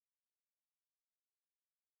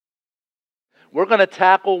We're going to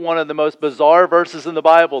tackle one of the most bizarre verses in the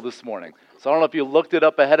Bible this morning. So I don't know if you looked it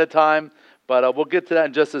up ahead of time, but we'll get to that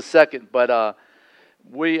in just a second. But I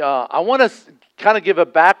want to kind of give a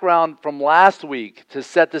background from last week to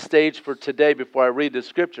set the stage for today before I read the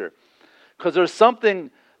scripture. Because there's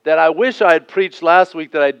something that I wish I had preached last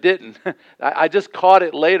week that I didn't. I just caught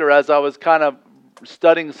it later as I was kind of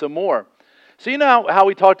studying some more. So you know how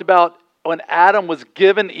we talked about when Adam was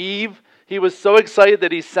given Eve? He was so excited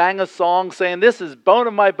that he sang a song saying, "This is bone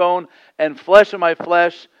of my bone and flesh of my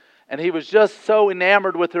flesh." And he was just so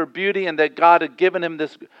enamored with her beauty and that God had given him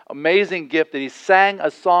this amazing gift that he sang a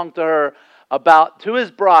song to her to his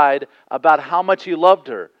bride, about how much he loved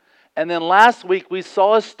her. And then last week we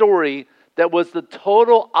saw a story that was the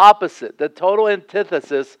total opposite, the total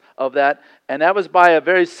antithesis of that. And that was by a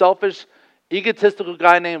very selfish, egotistical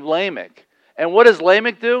guy named Lamech. And what does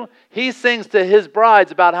Lamech do? He sings to his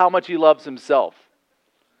brides about how much he loves himself.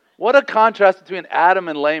 What a contrast between Adam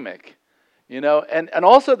and Lamech. You know, and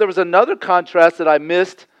also there was another contrast that I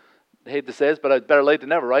missed. I hate to say this, but it's better late than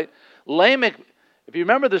never, right? Lamech, if you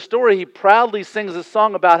remember the story, he proudly sings a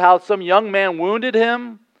song about how some young man wounded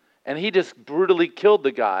him and he just brutally killed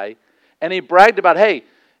the guy. And he bragged about, hey,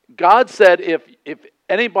 God said if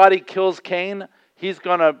anybody kills Cain, he's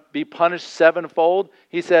going to be punished sevenfold.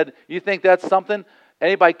 He said, you think that's something?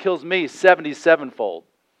 Anybody kills me, 77-fold.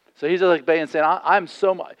 So he's just like saying, I'm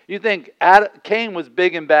so much. You think Cain was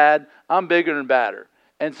big and bad, I'm bigger and badder.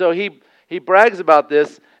 And so he brags about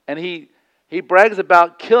this, and he brags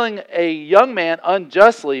about killing a young man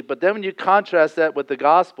unjustly. But then when you contrast that with the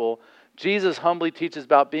gospel, Jesus humbly teaches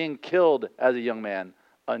about being killed as a young man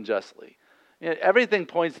unjustly. You know, everything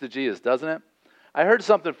points to Jesus, doesn't it? I heard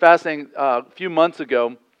something fascinating a few months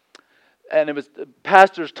ago, and it was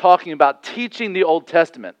pastors talking about teaching the Old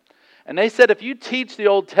Testament. And they said if you teach the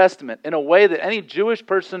Old Testament in a way that any Jewish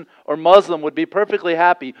person or Muslim would be perfectly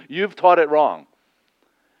happy, you've taught it wrong.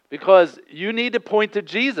 Because you need to point to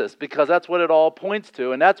Jesus, because that's what it all points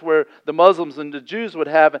to, and that's where the Muslims and the Jews would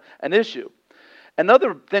have an issue.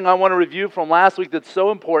 Another thing I want to review from last week that's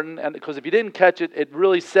so important, and because if you didn't catch it, it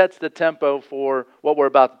really sets the tempo for what we're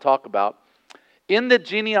about to talk about. In the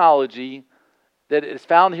genealogy that is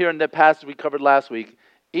found here in the passage we covered last week,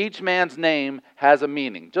 each man's name has a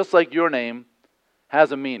meaning, just like your name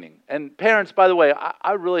has a meaning. And parents, by the way,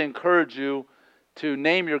 I really encourage you to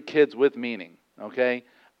name your kids with meaning, okay?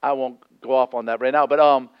 I won't go off on that right now,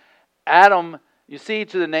 but Adam, you see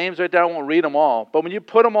each of the names right there. I won't read them all. But when you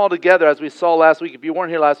put them all together, as we saw last week, if you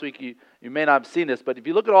weren't here last week, you may not have seen this, but if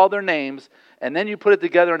you look at all their names, and then you put it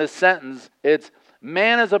together in a sentence, it's,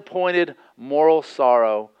 man is appointed moral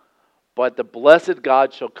sorrow, but the blessed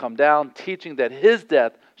God shall come down, teaching that his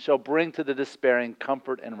death shall bring to the despairing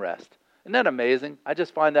comfort and rest. Isn't that amazing? I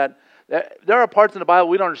just find that there are parts in the Bible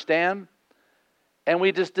we don't understand, and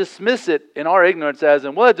we just dismiss it in our ignorance as,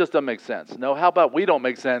 well, it just doesn't make sense. No, how about we don't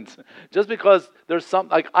make sense? Just because there's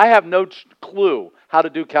something, like I have no clue how to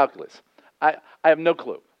do calculus. I have no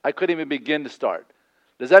clue. I couldn't even begin to start.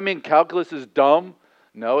 Does that mean calculus is dumb?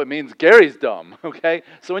 No, it means Gary's dumb, okay?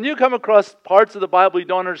 So when you come across parts of the Bible you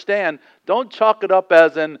don't understand, don't chalk it up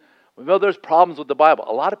as in, well, there's problems with the Bible.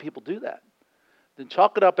 A lot of people do that. Then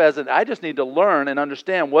chalk it up as in, I just need to learn and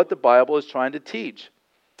understand what the Bible is trying to teach.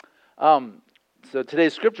 So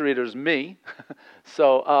today's scripture reader is me.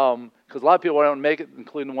 So, because a lot of people don't make it,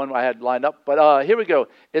 including the one I had lined up. But here we go.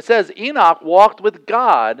 It says, Enoch walked with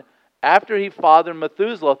God after he fathered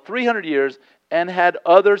Methuselah 300 years and had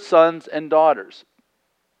other sons and daughters.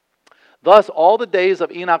 Thus, all the days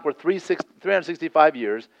of Enoch were 365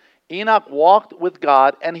 years. Enoch walked with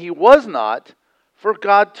God, and he was not, for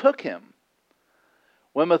God took him.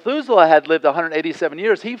 When Methuselah had lived 187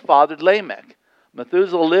 years, he fathered Lamech.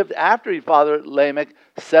 Methuselah lived after he fathered Lamech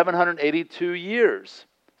 782 years.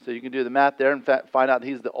 So you can do the math there and find out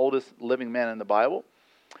he's the oldest living man in the Bible.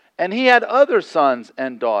 And he had other sons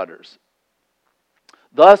and daughters.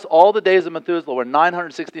 Thus, all the days of Methuselah were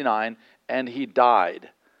 969, and he died.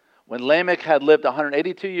 When Lamech had lived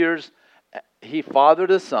 182 years, he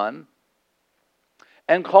fathered a son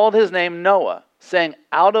and called his name Noah, saying,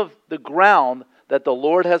 out of the ground that the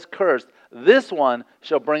Lord has cursed, this one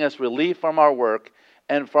shall bring us relief from our work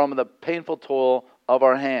and from the painful toil of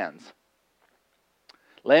our hands.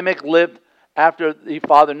 Lamech lived after he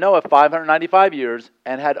fathered Noah 595 years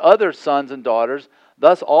and had other sons and daughters.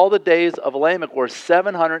 Thus all the days of Lamech were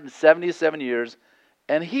 777 years,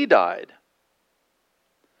 and he died.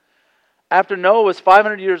 After Noah was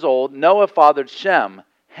 500 years old, Noah fathered Shem,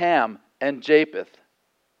 Ham, and Japheth.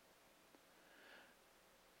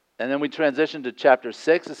 And then we transition to chapter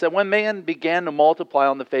 6. It said, when man began to multiply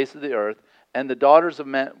on the face of the earth, and the daughters of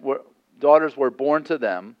men daughters were born to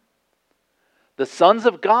them, the sons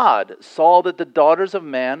of God saw that the daughters of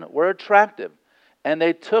man were attractive, and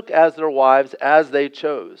they took as their wives as they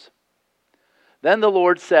chose. Then the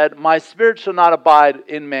Lord said, My spirit shall not abide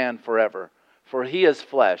in man forever, for he is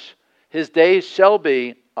flesh. His days shall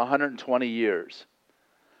be 120 years.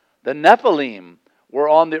 The Nephilim were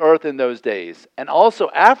on the earth in those days, and also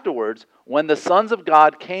afterwards, when the sons of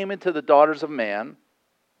God came into the daughters of man,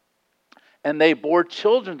 and they bore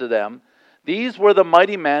children to them, these were the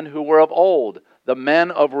mighty men who were of old, the men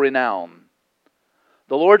of renown.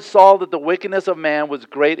 The Lord saw that the wickedness of man was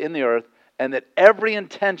great in the earth, and that every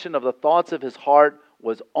intention of the thoughts of his heart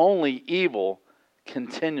was only evil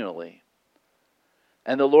continually.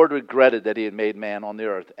 And the Lord regretted that he had made man on the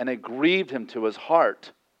earth, and it grieved him to his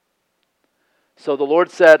heart. So the Lord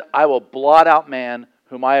said, I will blot out man,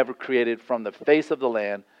 whom I have created from the face of the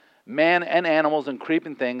land, man and animals and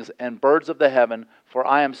creeping things and birds of the heaven, for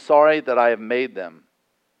I am sorry that I have made them.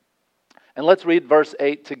 And let's read verse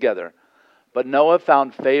 8 together. But Noah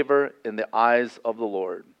found favor in the eyes of the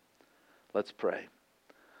Lord. Let's pray.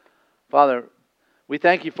 Father, we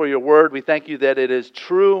thank you for your word. We thank you that it is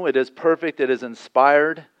true, it is perfect, it is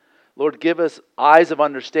inspired. Lord, give us eyes of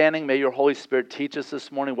understanding. May your Holy Spirit teach us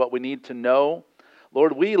this morning what we need to know.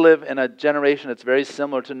 Lord, we live in a generation that's very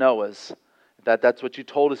similar to Noah's. That's what you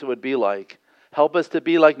told us it would be like. Help us to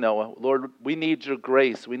be like Noah. Lord, we need your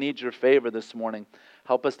grace. We need your favor this morning.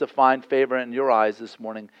 Help us to find favor in your eyes this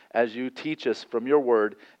morning as you teach us from your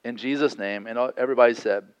word. In Jesus' name. And everybody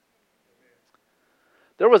said.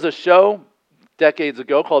 There was a show decades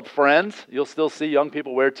ago called Friends. You'll still see young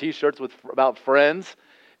people wear t-shirts about Friends.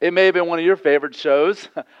 It may have been one of your favorite shows.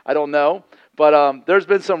 I don't know. But there's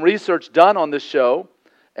been some research done on this show.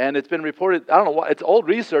 And it's been reported, I don't know why, it's old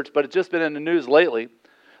research, but it's just been in the news lately,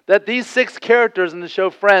 that these 6 characters in the show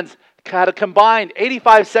Friends had a combined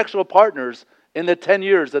 85 sexual partners in the 10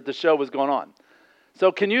 years that the show was going on.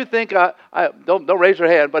 So can you think, don't raise your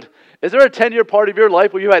hand, but is there a 10-year part of your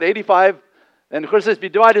life where you had 85? And of course, if you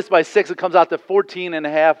divide this by 6, it comes out to 14 and a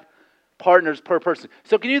half partners per person.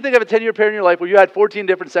 So can you think of a 10-year period in your life where you had 14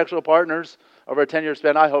 different sexual partners over a 10-year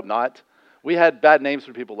span? I hope not. We had bad names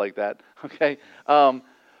for people like that, okay?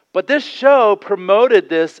 But this show promoted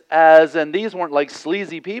this as, and these weren't like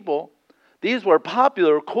sleazy people, these were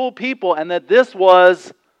popular, cool people, and that this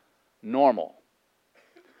was normal.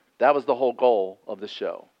 That was the whole goal of the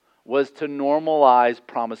show, was to normalize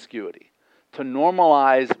promiscuity, to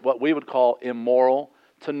normalize what we would call immoral,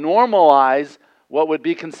 to normalize what would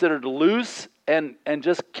be considered loose and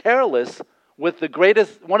just careless with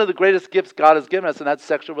one of the greatest gifts God has given us, and that's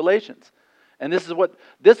sexual relations. And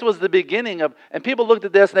this was the beginning of, and people looked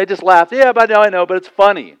at this and they just laughed. Yeah, but I know, but it's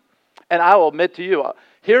funny. And I will admit to you,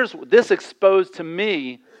 this exposed to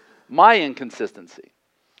me my inconsistency.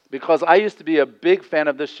 Because I used to be a big fan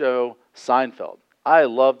of this show, Seinfeld. I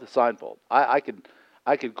loved Seinfeld. I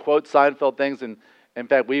could quote Seinfeld things, and in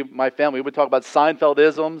fact, my family would talk about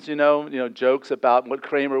Seinfeldisms, jokes about what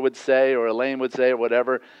Kramer would say or Elaine would say or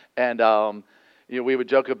whatever. And we would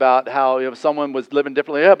joke about how someone was living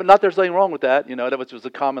differently. Yeah, but there's nothing wrong with that. That was a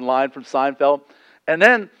common line from Seinfeld. And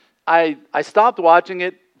then I stopped watching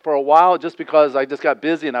it for a while just because I just got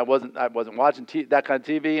busy and I wasn't watching that kind of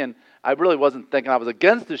TV, and I really wasn't thinking I was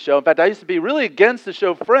against the show. In fact, I used to be really against the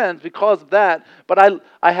show Friends because of that. But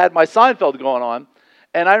I had my Seinfeld going on,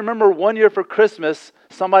 and I remember one year for Christmas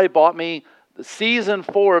somebody bought me the season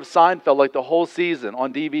 4 of Seinfeld, like the whole season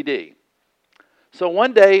on DVD. So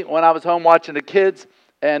one day when I was home watching the kids,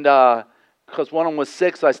 and because one of them was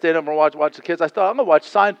sick, so I stayed over and watched the kids, I thought, I'm going to watch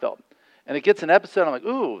Seinfeld. And it gets an episode, I'm like,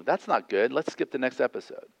 ooh, that's not good. Let's skip the next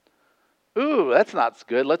episode. Ooh, that's not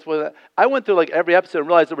good. I went through like every episode and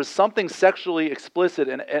realized there was something sexually explicit,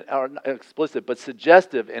 or not explicit, but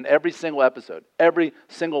suggestive in every single episode, every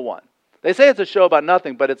single one. They say it's a show about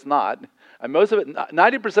nothing, but it's not. And most of it,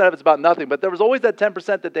 90% of it's about nothing, but there was always that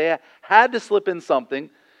 10% that they had to slip in something.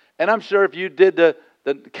 And I'm sure if you did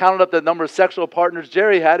counted up the number of sexual partners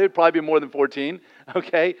Jerry had, it would probably be more than 14,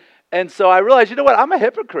 okay? And so I realized, you know what, I'm a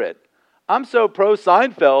hypocrite. I'm so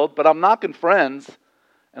pro-Seinfeld, but I'm knocking Friends.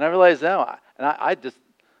 And I realized now, and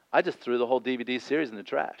I just threw the whole DVD series in the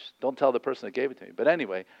trash. Don't tell the person that gave it to me. But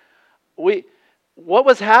anyway, what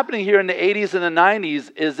was happening here in the 80s and the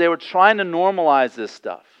 90s is they were trying to normalize this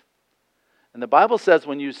stuff. And the Bible says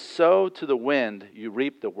when you sow to the wind, you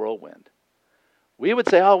reap the whirlwind. We would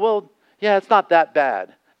say, oh, well, yeah, it's not that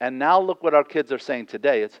bad. And now look what our kids are saying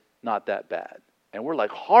today. It's not that bad. And we're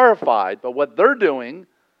like horrified by what they're doing.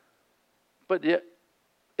 But yet,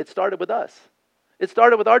 it started with us. It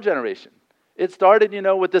started with our generation. It started,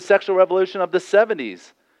 with the sexual revolution of the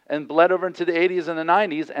 70s and bled over into the 80s and the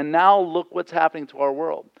 90s, and now look what's happening to our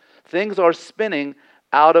world. Things are spinning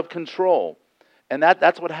out of control. And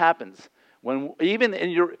that's what happens. When even in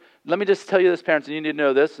your, let me just tell you this, parents, and you need to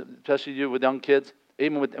know this, especially you with young kids,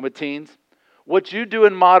 even with teens. What you do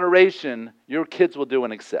in moderation, your kids will do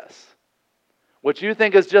in excess. What you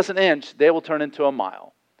think is just an inch, they will turn into a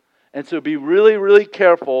mile. And so be really, really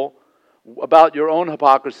careful about your own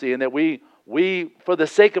hypocrisy, and that we, for the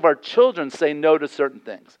sake of our children, say no to certain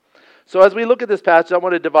things. So as we look at this passage, I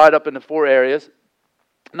want to divide up into 4 areas.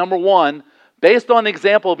 Number 1, based on the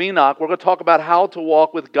example of Enoch, we're going to talk about how to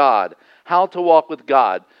walk with God. How to walk with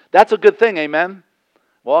God. That's a good thing, amen?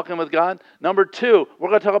 Walking with God. Number 2, we're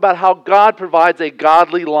going to talk about how God provides a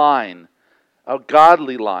godly line. A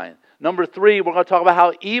godly line. Number 3, we're going to talk about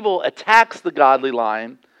how evil attacks the godly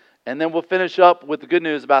line. And then we'll finish up with the good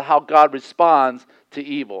news about how God responds to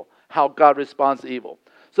evil. How God responds to evil.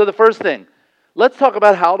 So the first thing, let's talk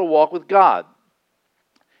about how to walk with God.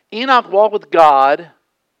 Enoch walked with God,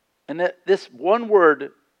 and this one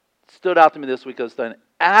word stood out to me this week. I was studying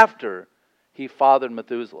after he fathered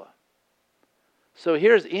Methuselah. So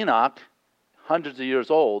here's Enoch, hundreds of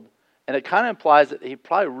years old, and it kind of implies that he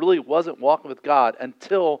probably really wasn't walking with God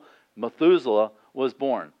until Methuselah was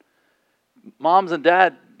born. Moms and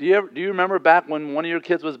dad, do you remember back when one of your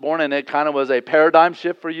kids was born and it kind of was a paradigm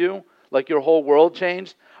shift for you? Like your whole world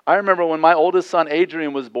changed? I remember when my oldest son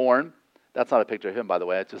Adrian was born. That's not a picture of him, by the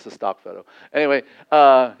way. It's just a stock photo. Anyway,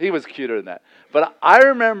 he was cuter than that. But I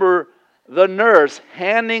remember the nurse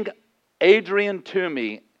handing Adrian to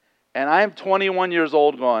me, and I'm 21 years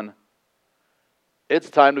old going, it's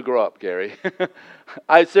time to grow up, Gary.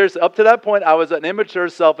 I seriously, up to that point, I was an immature,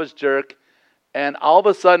 selfish jerk. And all of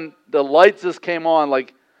a sudden, the lights just came on.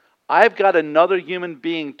 Like, I've got another human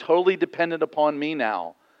being totally dependent upon me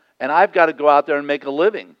now. And I've got to go out there and make a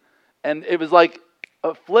living. And it was like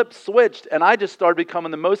a flip switched. And I just started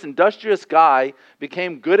becoming the most industrious guy,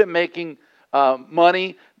 became good at making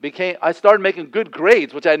money. I started making good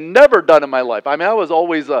grades, which I'd never done in my life. I mean, I was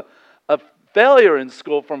always a failure in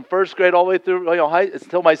school from first grade all the way through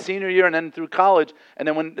until my senior year and then through college. And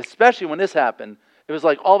then especially when this happened, it was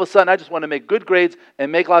like all of a sudden I just wanted to make good grades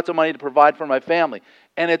and make lots of money to provide for my family.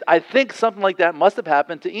 And I think something like that must have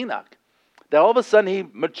happened to Enoch. That all of a sudden he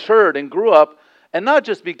matured and grew up and not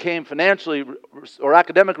just became financially or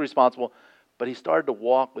academically responsible, but he started to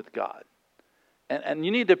walk with God. And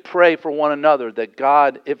you need to pray for one another that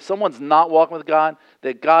God, if someone's not walking with God,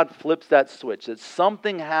 that God flips that switch, that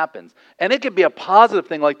something happens. And it could be a positive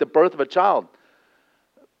thing like the birth of a child.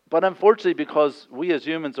 But unfortunately, because we as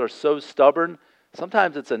humans are so stubborn,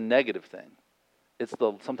 sometimes it's a negative thing.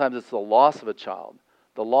 Sometimes it's the loss of a child,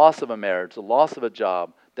 the loss of a marriage, the loss of a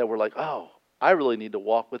job, that we're like, oh, I really need to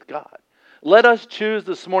walk with God. Let us choose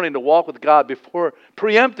this morning to walk with God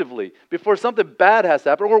preemptively, before something bad has to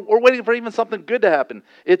happen. We're waiting for even something good to happen.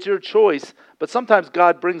 It's your choice. But sometimes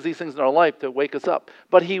God brings these things in our life to wake us up.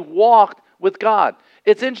 But he walked with God.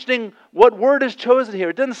 It's interesting what word is chosen here.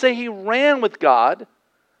 It doesn't say he ran with God.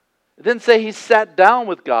 It didn't say he sat down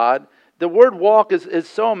with God. The word walk is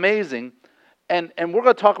so amazing. And we're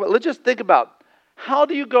going to talk about, let's just think about, how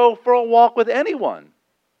do you go for a walk with anyone?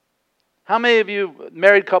 How many of you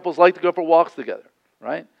married couples like to go for walks together,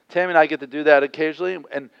 right? Tammy and I get to do that occasionally,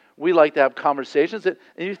 and we like to have conversations. And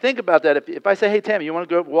you think about that. If I say, hey, Tammy, you want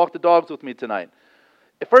to go walk the dogs with me tonight?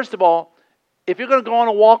 First of all, if you're going to go on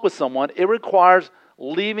a walk with someone, it requires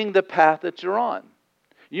leaving the path that you're on.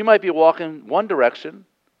 You might be walking one direction,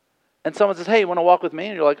 and someone says, hey, you want to walk with me?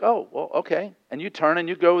 And you're like, oh, well, okay. And you turn and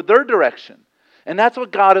you go their direction. And that's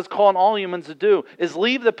what God is calling all humans to do, is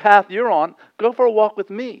leave the path you're on, go for a walk with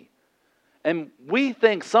me. And we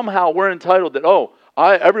think somehow we're entitled that,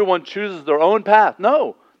 everyone chooses their own path.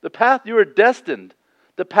 No, the path you are destined,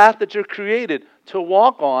 the path that you're created to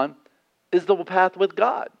walk on is the path with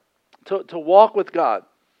God, to walk with God.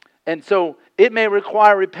 And so it may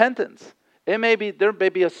require repentance. There may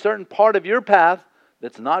be a certain part of your path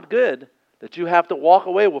that's not good that you have to walk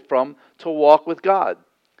away from to walk with God.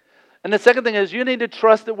 And the second thing is you need to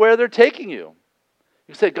trust that where they're taking you.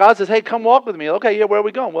 You say, God says, hey, come walk with me. Okay, yeah, where are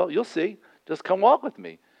we going? Well, you'll see. Just come walk with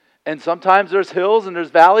me. And sometimes there's hills and there's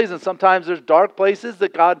valleys and sometimes there's dark places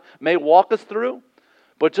that God may walk us through.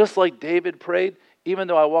 But just like David prayed, even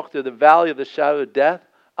though I walk through the valley of the shadow of death,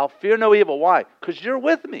 I'll fear no evil. Why? Because you're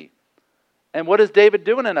with me. And what is David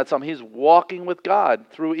doing in that psalm? He's walking with God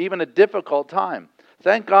through even a difficult time.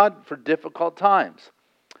 Thank God for difficult times.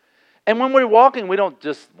 And when we're walking, we don't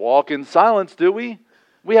just walk in silence, do we?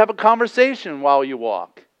 We have a conversation while you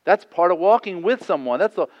walk. That's part of walking with someone.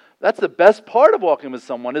 That's the best part of walking with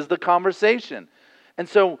someone, is the conversation. And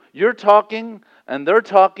so you're talking, and they're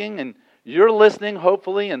talking and you're listening,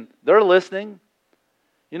 hopefully, and they're listening.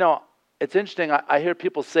 You know, it's interesting. I hear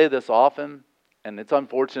people say this often, and it's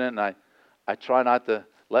unfortunate, and I try not to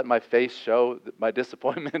let my face show my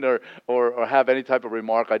disappointment or have any type of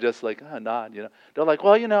remark. I just nod, They're like,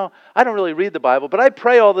 well, I don't really read the Bible, but I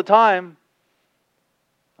pray all the time.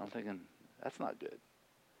 I'm thinking, that's not good.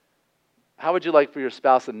 How would you like for your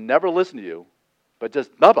spouse to never listen to you, but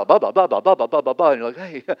just blah, blah, blah, blah, blah, blah, blah, blah, blah, blah, blah. And you're like,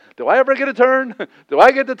 hey, do I ever get a turn? Do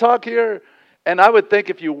I get to talk here? And I would think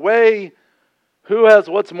if you weigh who has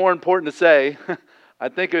what's more important to say, I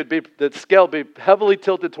think it would be, the scale would be heavily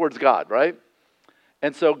tilted towards God, right?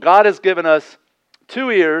 And so God has given us 2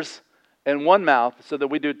 ears and 1 mouth so that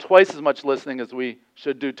we do twice as much listening as we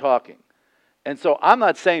should do talking. And so I'm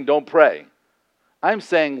not saying don't pray. I'm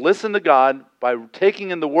saying listen to God by taking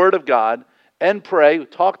in the Word of God and pray,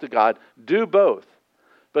 talk to God, do both.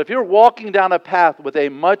 But if you're walking down a path with a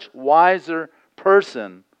much wiser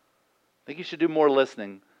person, I think you should do more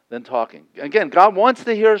listening than talking. Again, God wants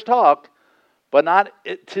to hear us talk, but not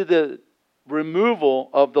to the removal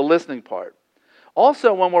of the listening part.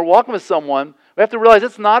 Also, when we're walking with someone, we have to realize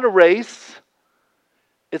it's not a race.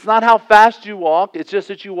 It's not how fast you walk. It's just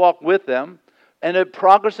that you walk with them. And that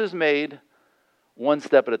progress is made one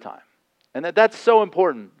step at a time. And that's so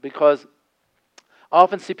important because I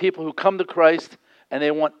often see people who come to Christ and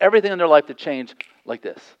they want everything in their life to change like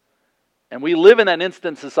this. And we live in an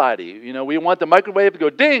instant society. We want the microwave to go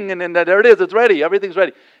ding, and then there it is, it's ready, everything's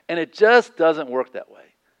ready. And it just doesn't work that way.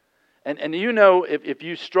 And if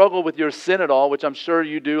you struggle with your sin at all, which I'm sure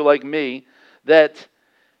you do like me, that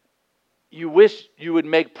you wish you would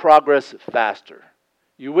make progress faster.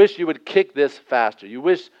 You wish you would kick this faster. You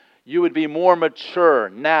wish you would be more mature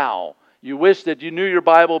now. You wish that you knew your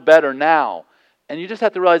Bible better now. And you just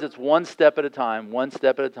have to realize it's one step at a time, one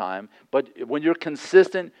step at a time. But when you're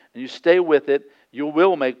consistent and you stay with it, you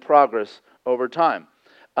will make progress over time.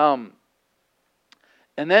 And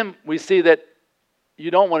then we see that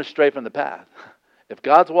you don't want to stray from the path. If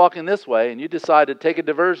God's walking this way and you decide to take a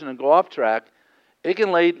diversion and go off track, it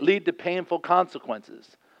can lead to painful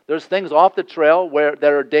consequences. There's things off the trail that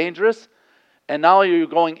are dangerous, and not only are you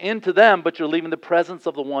going into them, but you're leaving the presence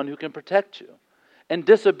of the one who can protect you. And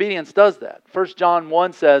disobedience does that. 1 John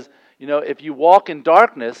 1 says, if you walk in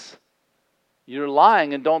darkness, you're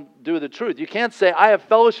lying and don't do the truth. You can't say, I have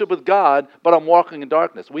fellowship with God, but I'm walking in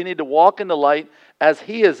darkness. We need to walk in the light as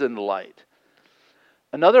He is in the light.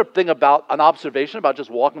 Another thing about an observation about just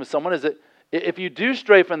walking with someone is that if you do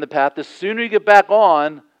stray from the path, the sooner you get back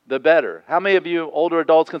on, the better. How many of you older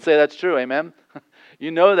adults can say that's true? Amen?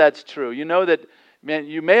 You know that's true. You know that, man,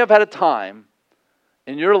 you may have had a time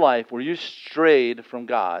in your life where you strayed from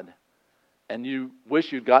God and you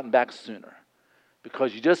wish you'd gotten back sooner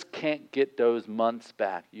because you just can't get those months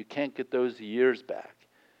back. You can't get those years back.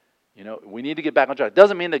 We need to get back on track. It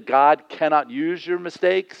doesn't mean that God cannot use your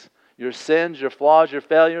mistakes, your sins, your flaws, your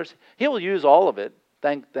failures. He will use all of it.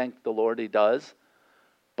 Thank the Lord He does.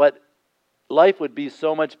 But life would be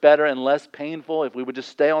so much better and less painful if we would just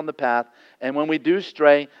stay on the path. And when we do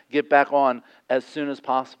stray, get back on as soon as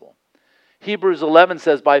possible. Hebrews 11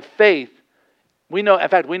 says, by faith, we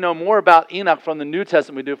know more about Enoch from the New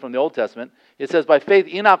Testament we do from the Old Testament. It says, by faith,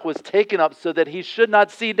 Enoch was taken up so that he should not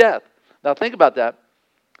see death. Now think about that.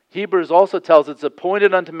 Hebrews also tells it's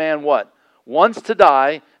appointed unto man what? Once to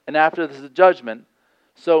die, and after this is judgment.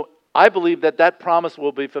 So I believe that promise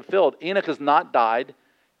will be fulfilled. Enoch has not died.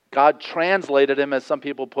 God translated him, as some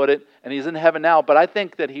people put it, and he's in heaven now. But I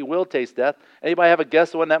think that he will taste death. Anybody have a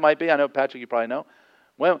guess of when that might be? I know, Patrick, you probably know.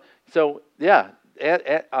 Well, so, yeah,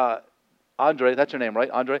 Andre, that's your name, right?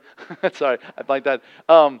 Andre? Sorry, I like that.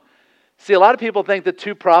 See, a lot of people think the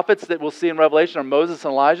 2 prophets that we'll see in Revelation are Moses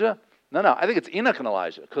and Elijah. No, I think it's Enoch and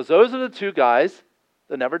Elijah, because those are the 2 guys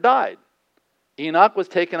that never died. Enoch was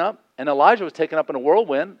taken up, and Elijah was taken up in a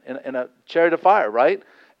whirlwind, in a chariot of fire, right?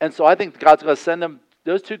 And so I think God's going to send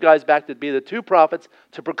those 2 guys back to be the 2 prophets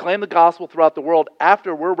to proclaim the gospel throughout the world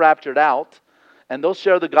after we're raptured out, and they'll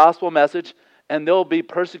share the gospel message, and they'll be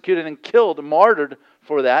persecuted and killed and martyred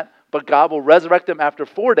for that, but God will resurrect them after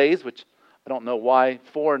 4 days, which I don't know why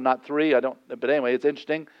 4 and not 3. But anyway, it's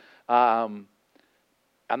interesting. I'm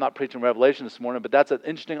not preaching Revelation this morning, but that's an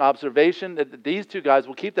interesting observation that these 2 guys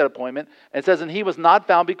will keep that appointment. And it says, and he was not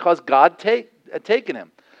found because God had taken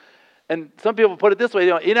him. And some people put it this way,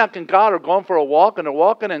 Enoch and God are going for a walk, and they're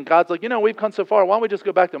walking, and God's like, we've come so far, why don't we just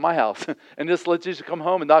go back to my house and just let you come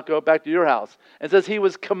home and not go back to your house? And it says he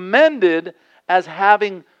was commended as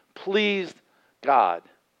having pleased God.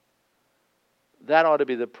 That ought to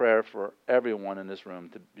be the prayer for everyone in this room,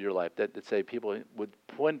 to your life, that say people would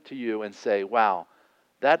point to you and say, wow,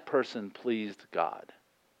 that person pleased God.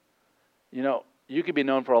 You know, you could be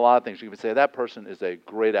known for a lot of things. You could say that person is a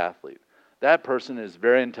great athlete. That person is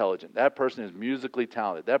very intelligent. That person is musically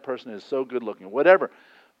talented. That person is so good looking, whatever.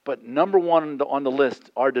 But number one on the list,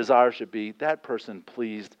 our desire should be that person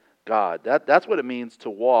pleased God. That's what it means to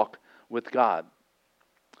walk with God.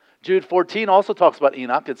 Jude 14 also talks about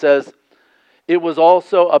Enoch. It says, it was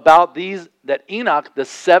also about these, that Enoch, the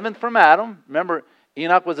seventh from Adam, remember,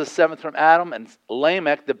 Enoch was the seventh from Adam, and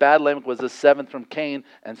Lamech, the bad Lamech, was the seventh from Cain,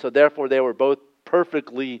 and so therefore they were both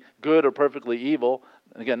perfectly good or perfectly evil.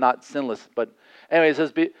 Again, not sinless, but anyway, it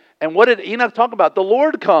says, and what did Enoch talk about? The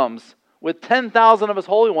Lord comes with 10,000 of his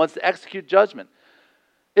holy ones to execute judgment.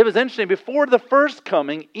 It was interesting, before the first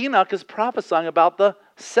coming, Enoch is prophesying about the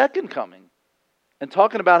second coming and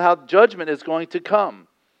talking about how judgment is going to come.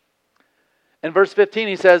 In verse 15,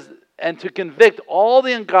 he says, and to convict all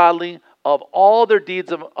the ungodly of all their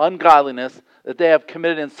deeds of ungodliness that they have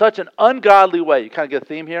committed in such an ungodly way. You kind of get a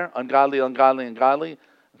theme here, ungodly, ungodly, ungodly.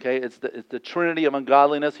 Okay, it's the trinity of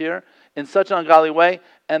ungodliness here. In such an ungodly way,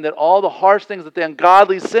 and that all the harsh things that the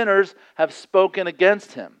ungodly sinners have spoken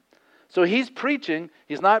against him. So he's preaching,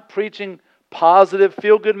 he's not preaching positive,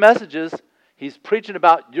 feel-good messages. He's preaching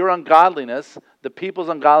about your ungodliness, the people's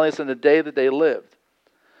ungodliness in the day that they lived.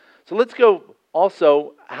 So let's go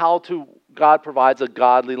also how God provides a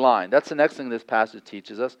godly line. That's the next thing this passage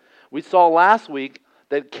teaches us. We saw last week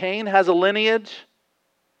that Cain has a lineage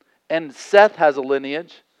and Seth has a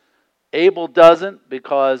lineage. Abel doesn't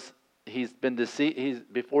because he's been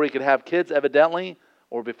deceived. Before he could have kids, evidently,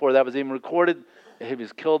 or before that was even recorded, he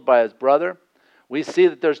was killed by his brother. We see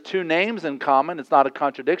that there's two names in common. It's not a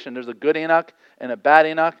contradiction. There's a good Enoch and a bad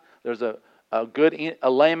Enoch. There's a good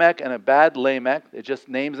Lamech and a bad Lamech. It's just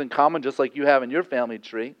names in common, just like you have in your family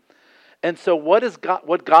tree. And so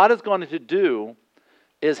what God is going to do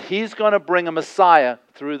is he's going to bring a Messiah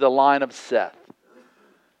through the line of Seth.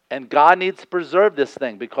 And God needs to preserve this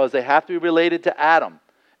thing because they have to be related to Adam.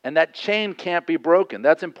 And that chain can't be broken.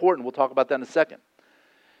 That's important. We'll talk about that in a second.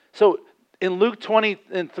 So in Luke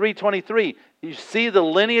 3:23, you see the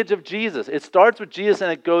lineage of Jesus. It starts with Jesus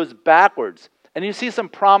and it goes backwards. And you see some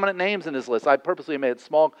prominent names in this list. I purposely made it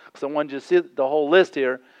small because I wanted you to see the whole list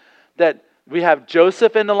here. That we have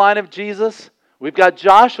Joseph in the line of Jesus. We've got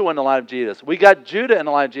Joshua in the line of Jesus. We got Judah in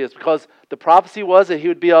the line of Jesus because the prophecy was that he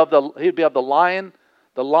would be of the line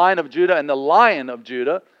of Judah and the Lion of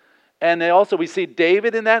Judah. And we see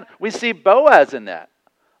David in that. We see Boaz in that.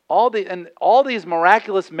 All these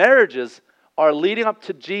miraculous marriages are leading up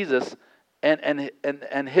to Jesus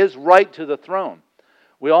and his right to the throne.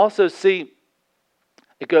 We also see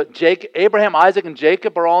Abraham, Isaac, and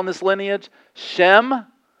Jacob are all in this lineage. Shem.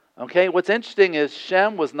 Okay, what's interesting is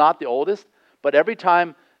Shem was not the oldest, but every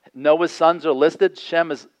time Noah's sons are listed,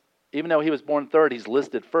 Shem is, even though he was born third, he's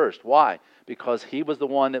listed first. Why? Because he was the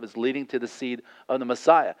one that was leading to the seed of the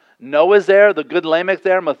Messiah. Noah's there, the good Lamech's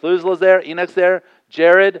there, Methuselah's there, Enoch's there,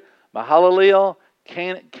 Jared, Mahalaleel,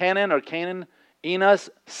 Canaan, Enos,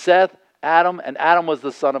 Seth, Adam, and Adam was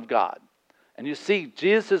the son of God. And you see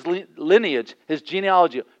Jesus' lineage, his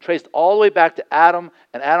genealogy, traced all the way back to Adam,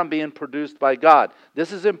 and Adam being produced by God.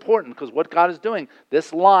 This is important because what God is doing,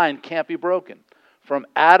 this line can't be broken. From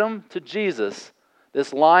Adam to Jesus,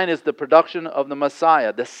 this line is the production of the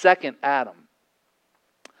Messiah, the second Adam.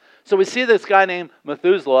 So we see this guy named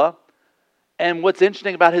Methuselah, and what's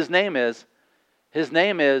interesting about his name is,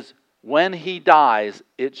 when he dies,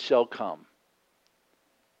 it shall come.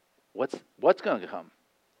 What's going to come?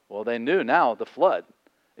 Well, they knew now, the flood.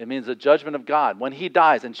 It means the judgment of God. When he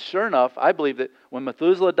dies, and sure enough, I believe that when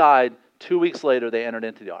Methuselah died, 2 weeks later, they entered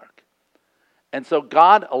into the ark. And so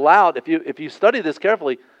God allowed, if you study this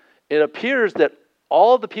carefully, it appears that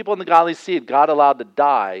all the people in the godly seed, God allowed to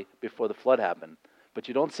die before the flood happened. But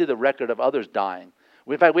you don't see the record of others dying.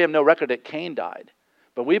 In fact, we have no record that Cain died.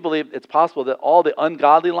 But we believe it's possible that all the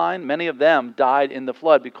ungodly line, many of them died in the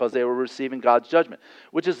flood because they were receiving God's judgment,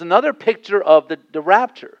 which is another picture of the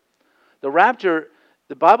rapture. The rapture,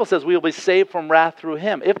 the Bible says we will be saved from wrath through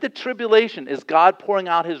him. If the tribulation is God pouring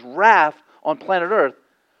out his wrath on planet Earth,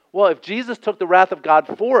 well, if Jesus took the wrath of God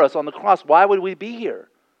for us on the cross, why would we be here?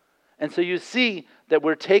 And so you see that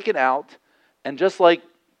we're taken out, and just like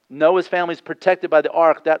Noah's family is protected by the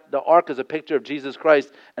ark, that the ark is a picture of Jesus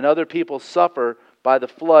Christ, and other people suffer by the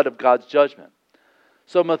flood of God's judgment.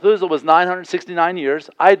 So Methuselah was 969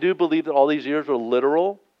 years. I do believe that all these years were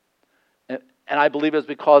literal. And I believe it was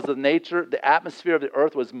because the nature, the atmosphere of the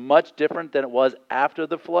earth was much different than it was after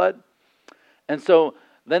the flood. And so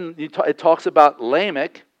then it talks about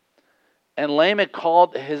Lamech. And Lamech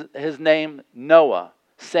called his name Noah,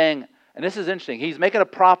 saying, and this is interesting, he's making a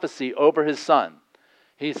prophecy over his son.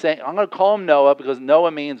 He's saying, I'm going to call him Noah because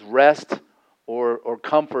Noah means rest or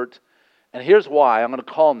comfort. And here's why I'm going to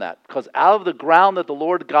call him that. Because out of the ground that the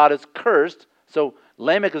Lord God has cursed, so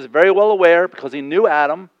Lamech is very well aware because he knew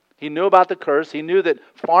Adam, he knew about the curse, he knew that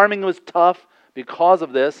farming was tough because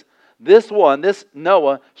of this. This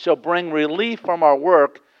Noah, shall bring relief from our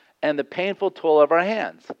work and the painful toil of our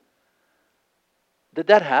hands. Did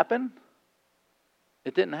that happen?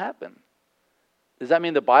 It didn't happen. Does that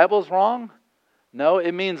mean the Bible's wrong? No,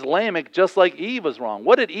 it means Lamech, just like Eve was wrong.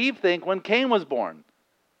 What did Eve think when Cain was born?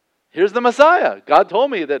 Here's the Messiah. God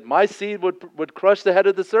told me that my seed would crush the head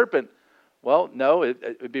of the serpent. Well, no,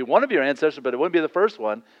 it would be one of your ancestors, but it wouldn't be the first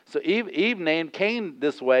one. So Eve named Cain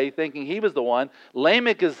this way, thinking he was the one.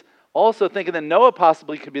 Lamech is also thinking that Noah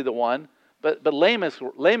possibly could be the one, but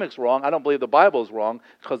Lamech's wrong. I don't believe the Bible is wrong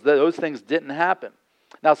because those things didn't happen.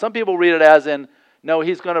 Now, some people read it as in, no,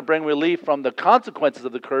 he's going to bring relief from the consequences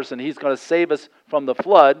of the curse and he's going to save us from the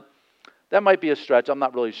flood. That might be a stretch. I'm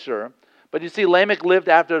not really sure. But you see, Lamech lived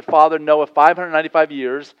after his father Noah 595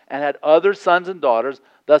 years and had other sons and daughters.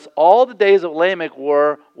 Thus, all the days of Lamech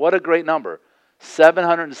were, what a great number,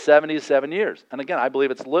 777 years. And again, I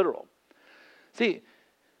believe it's literal. See,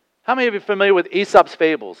 how many of you are familiar with Aesop's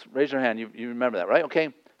fables? Raise your hand. You remember that, right?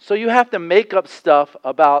 Okay. So you have to make up stuff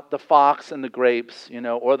about the fox and the grapes,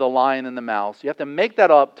 or the lion and the mouse. You have to make that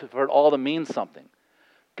up for it all to mean something.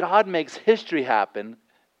 God makes history happen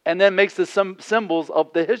and then makes the symbols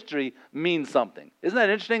of the history mean something. Isn't that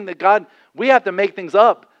interesting that we have to make things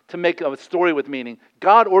up to make a story with meaning.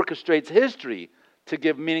 God orchestrates history to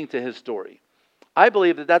give meaning to his story. I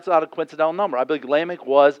believe that that's not a coincidental number. I believe Lamech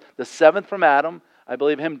was the seventh from Adam. I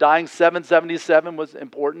believe him dying 777 was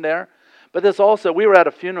important there. But this also, we were at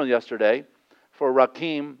a funeral yesterday for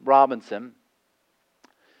Rakeem Robinson.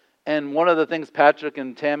 And one of the things Patrick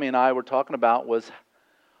and Tammy and I were talking about was,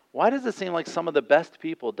 why does it seem like some of the best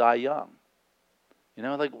people die young?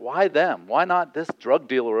 Why them? Why not this drug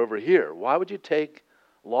dealer over here? Why would you take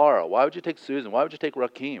Laura? Why would you take Susan? Why would you take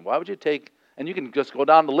Rakeem? Why would you take, and you can just go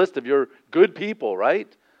down the list of your good people,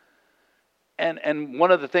 right? And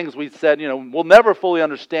one of the things we said, we'll never fully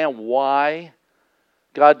understand why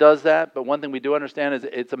God does that, but one thing we do understand is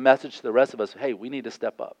it's a message to the rest of us. Hey, we need to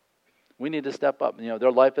step up. We need to step up.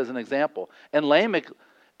 Their life is an example. And Lamech,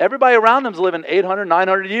 everybody around him's living 800,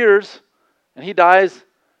 900 years, and he dies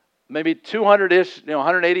maybe 200-ish,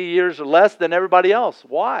 180 years or less than everybody else.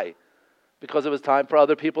 Why? Because it was time for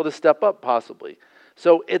other people to step up, possibly.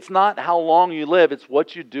 So it's not how long you live, it's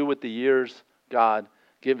what you do with the years God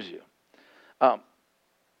gives you.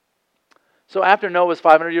 So after Noah was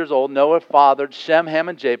 500 years old, Noah fathered Shem, Ham,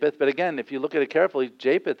 and Japheth. But again, if you look at it carefully,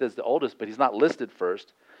 Japheth is the oldest, but he's not listed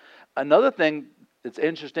first. Another thing that's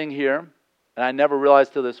interesting here, and I never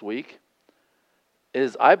realized till this week,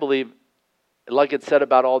 is I believe, like it said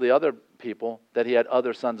about all the other people, that he had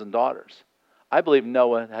other sons and daughters. I believe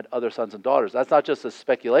Noah had other sons and daughters. That's not just a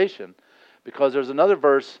speculation, because there's another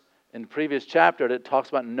verse in the previous chapter that talks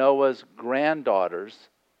about Noah's granddaughters,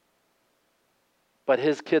 but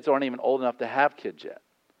his kids aren't even old enough to have kids yet.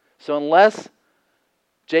 So unless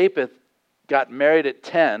Japheth got married at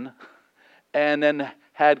 10 and then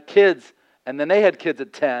had kids, and then they had kids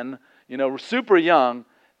at 10, super young,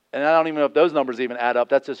 and I don't even know if those numbers even add up,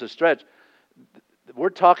 that's just a stretch. We're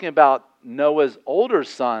talking about Noah's older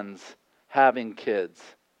sons having kids.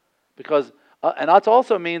 Because, and that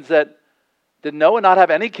also means that, did Noah not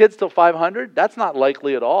have any kids till 500? That's not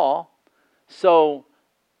likely at all. So,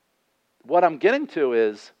 what I'm getting to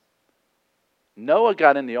is, Noah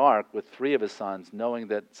got in the ark with 3 of his sons, knowing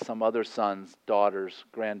that some other sons, daughters,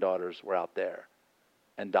 granddaughters were out there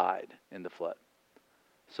and died in the flood.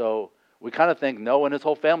 So we kind of think Noah and his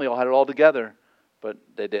whole family all had it all together, but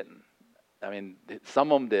they didn't. I mean,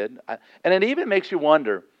 some of them did. And it even makes you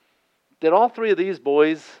wonder, did all 3 of these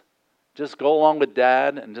boys just go along with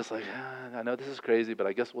dad and just like, I know this is crazy, but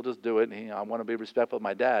I guess we'll just do it. And I want to be respectful of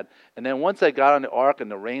my dad. And then once they got on the ark and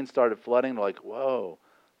the rain started flooding, they're like, whoa,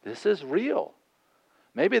 this is real.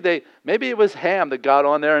 Maybe it was Ham that got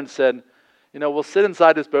on there and said, we'll sit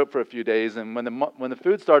inside this boat for a few days, and when the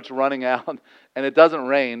food starts running out and it doesn't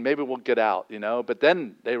rain, maybe we'll get out, But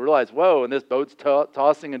then they realized, whoa, and this boat's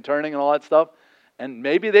tossing and turning and all that stuff. And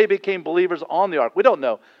maybe they became believers on the ark. We don't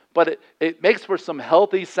know. But it makes for some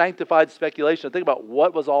healthy, sanctified speculation. Think about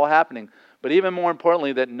what was all happening. But even more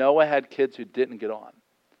importantly, that Noah had kids who didn't get on.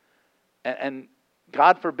 And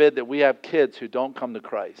God forbid that we have kids who don't come to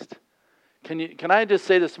Christ. Can I just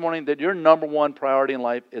say this morning that your number one priority in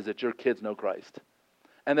life is that your kids know Christ?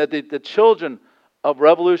 And that the children of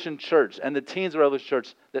Revolution Church and the teens of Revolution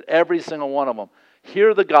Church, that every single one of them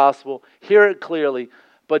hear the gospel, hear it clearly,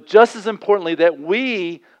 but just as importantly, that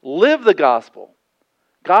we live the gospel.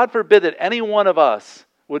 God forbid that any one of us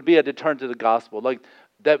would be a deterrent to the gospel. Like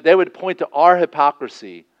that they would point to our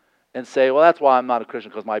hypocrisy and say, well, that's why I'm not a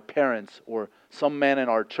Christian, because my parents or some man in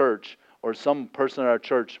our church or some person in our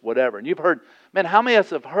church, whatever. And you've heard, man, how many of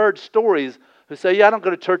us have heard stories who say, yeah, I don't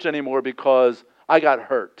go to church anymore because I got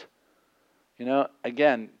hurt. You know,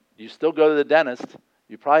 again, you still go to the dentist.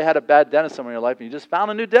 You probably had a bad dentist somewhere in your life and you just found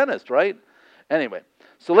a new dentist, right? Anyway,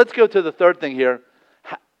 so let's go to the third thing here.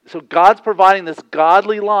 So God's providing this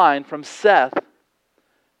godly line from Seth,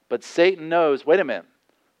 but Satan knows, wait a minute,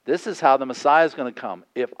 this is how the Messiah is going to come.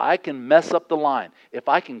 If I can mess up the line, if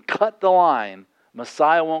I can cut the line,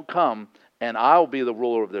 Messiah won't come, and I will be the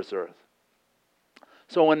ruler of this earth.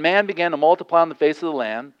 So when man began to multiply on the face of the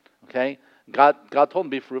land, okay, God told them to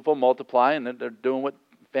be fruitful, multiply, and they're doing what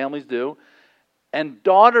families do. And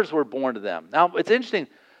daughters were born to them. Now, it's interesting.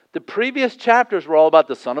 The previous chapters were all about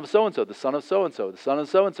the son of so-and-so, the son of so-and-so, the son of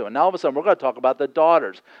so-and-so. And now all of a sudden, we're going to talk about the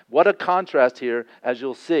daughters. What a contrast here, as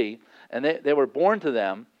you'll see. And they were born to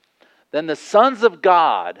them. Then the sons of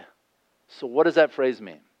God. So what does that phrase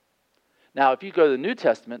mean? Now, if you go to the New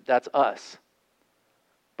Testament, that's us.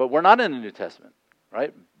 But we're not in the New Testament,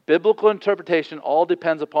 right? Biblical interpretation all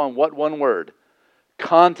depends upon what one word?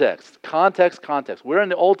 Context. Context, context. We're in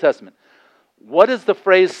the Old Testament. What does the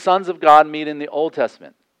phrase sons of God mean in the Old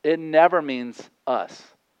Testament? It never means us.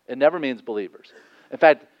 It never means believers. In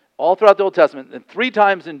fact, all throughout the Old Testament, and 3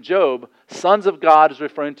 times in Job, sons of God is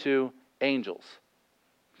referring to angels.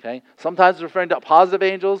 Okay? Sometimes it's referring to positive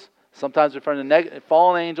angels, sometimes referring to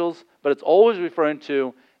fallen angels, but it's always referring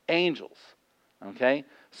to angels. Okay?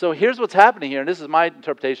 So here's what's happening here, and this is my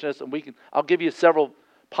interpretation of this, and I'll give you several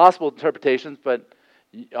possible interpretations, but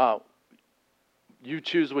you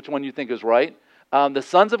choose which one you think is right. The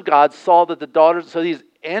sons of God saw that the daughters, so these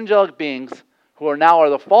angelic beings who are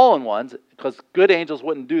the fallen ones, because good angels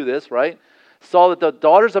wouldn't do this, right? Saw that the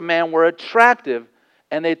daughters of man were attractive,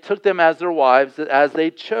 and they took them as their wives as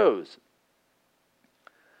they chose.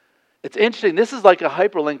 It's interesting. This is like a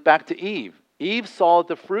hyperlink back to Eve. Eve saw that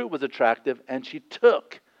the fruit was attractive, and she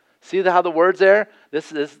took. See how the word's there?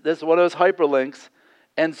 This is one of those hyperlinks.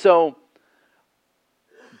 And so,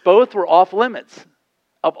 both were off limits.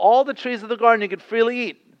 Of all the trees of the garden, you could freely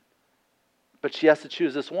eat. But she has to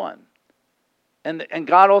choose this one. And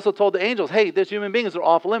God also told the angels, hey, these human beings are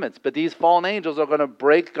off limits, but these fallen angels are going to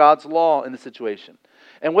break God's law in the situation.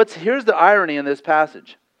 And here's the irony in this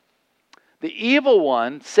passage. The evil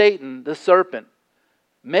one, Satan, the serpent,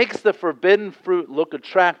 makes the forbidden fruit look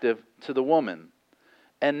attractive to the woman.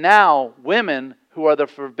 And now women, who are the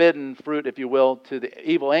forbidden fruit, if you will, to the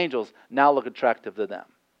evil angels, now look attractive to them.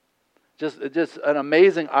 Just an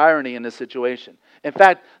amazing irony in this situation. In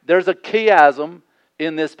fact, there's a chiasm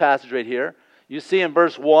in this passage right here. You see in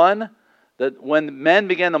verse 1 that when men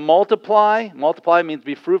began to multiply means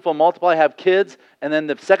be fruitful, multiply, have kids. And then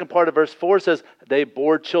the second part of verse 4 says they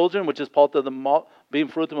bore children, which is part of the being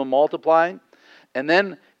fruitful and multiplying. And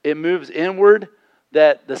then it moves inward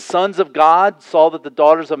that the sons of God saw that the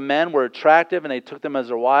daughters of men were attractive and they took them as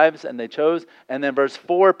their wives and they chose. And then verse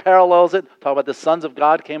 4 parallels it, talk about the sons of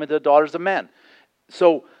God came into the daughters of men.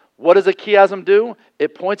 So what does a chiasm do?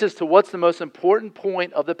 It points us to what's the most important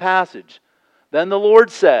point of the passage. Then the Lord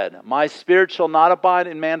said, my spirit shall not abide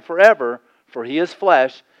in man forever, for he is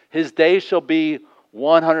flesh. His days shall be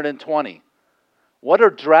 120. What a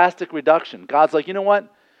drastic reduction. God's like, you know what?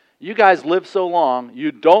 You guys live so long,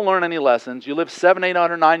 you don't learn any lessons. You live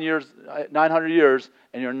 900 years,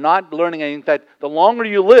 and you're not learning anything. In fact, the longer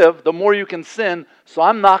you live, the more you can sin. So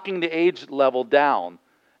I'm knocking the age level down.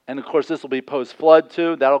 And of course, this will be post-flood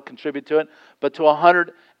too. That'll contribute to it. But to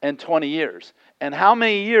 120 years. And how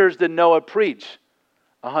many years did Noah preach?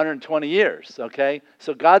 120 years, okay?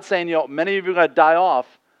 So God's saying, many of you are going to die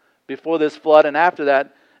off before this flood and after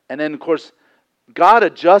that. And then, of course, God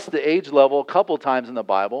adjusts the age level a couple times in the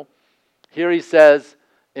Bible. Here he says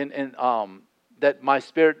that my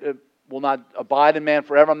spirit will not abide in man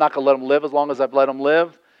forever. I'm not going to let him live as long as I've let him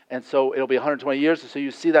live. And so it'll be 120 years. So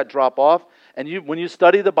you see that drop off. And when you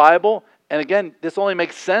study the Bible, and again, this only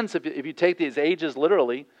makes sense if you take these ages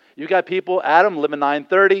literally. You got people, Adam living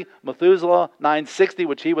 930, Methuselah 960,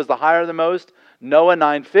 which he was the higher than most, Noah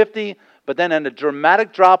 950, but then in a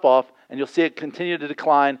dramatic drop-off, and you'll see it continue to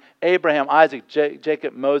decline, Abraham, Isaac,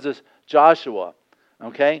 Jacob, Moses, Joshua,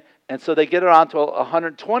 okay? And so they get around to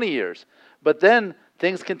 120 years. But then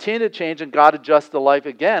things continue to change, and God adjusts the life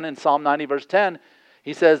again. In Psalm 90, verse 10,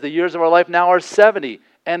 he says, the years of our life now are 70.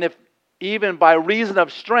 And if even by reason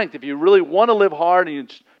of strength, if you really want to live hard and you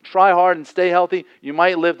try hard and stay healthy, you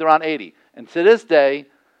might live around 80. And to this day,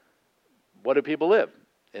 what do people live?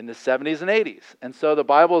 in the 70s and 80s. And so the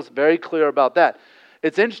Bible is very clear about that.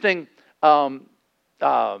 It's interesting,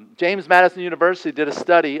 James Madison University did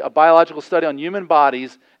a biological study on human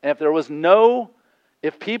bodies, and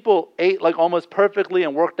if people ate like almost perfectly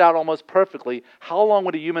and worked out almost perfectly, how long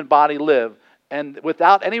would a human body live? And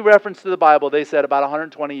without any reference to the Bible, they said about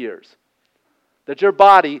 120 years. That your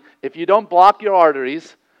body, if you don't block your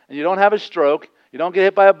arteries, and you don't have a stroke, you don't get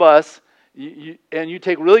hit by a bus, and you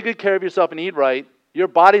take really good care of yourself and eat right, your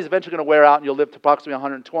body's eventually going to wear out and you'll live to approximately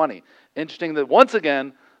 120. Interesting that once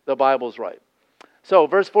again, the Bible's right. So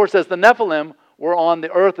verse 4 says, the Nephilim were on the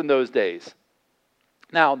earth in those days.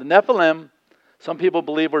 Now, the Nephilim, some people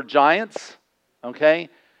believe were giants, okay?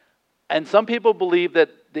 And some people believe that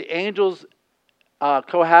the angels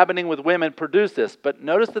cohabiting with women produced this. But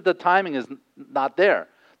notice that the timing is not there.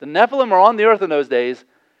 The Nephilim were on the earth in those days,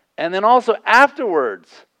 and then also afterwards,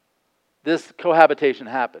 this cohabitation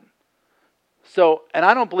happened. So, and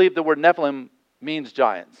I don't believe the word Nephilim means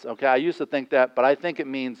giants, okay? I used to think that, but I think it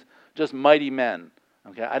means just mighty men,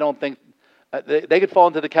 okay? I don't think, they could fall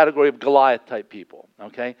into the category of Goliath type people,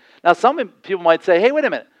 okay? Now, some people might say, hey, wait a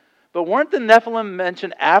minute, but weren't the Nephilim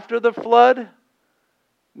mentioned after the flood?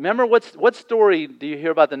 Remember, what story do you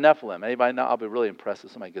hear about the Nephilim? Anybody know? I'll be really impressed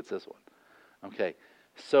if somebody gets this one. Okay,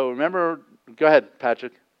 so remember, go ahead,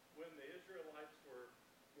 Patrick. When the Israelites were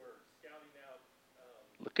scouting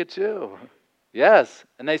out... Look at you. Yes,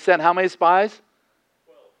 and they sent how many spies?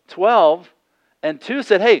 12. And 2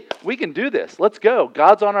 said, hey, we can do this. Let's go.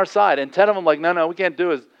 God's on our side. And 10 of them like, no, we can't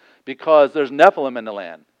do it because there's Nephilim in the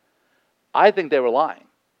land. I think they were lying.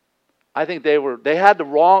 I think they had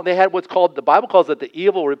what's called, the Bible calls it the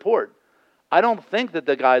evil report. I don't think that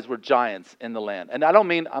the guys were giants in the land. And I don't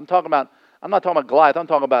mean, I'm not talking about Goliath, I'm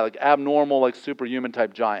talking about like abnormal, like superhuman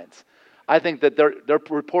type giants. I think that their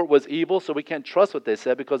report was evil, so we can't trust what they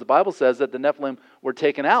said because the Bible says that the Nephilim were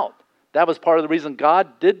taken out. That was part of the reason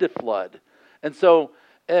God did the flood. And so,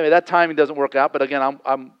 anyway, that timing doesn't work out, but again,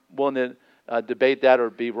 I'm willing to debate that or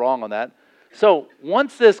be wrong on that. So,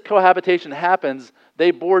 once this cohabitation happens,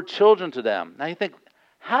 they bore children to them. Now you think,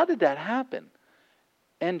 how did that happen?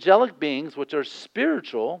 Angelic beings, which are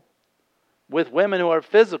spiritual, with women who are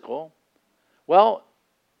physical. Well,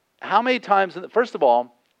 how many times, first of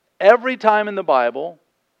all, every time in the Bible,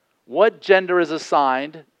 what gender is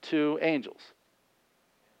assigned to angels?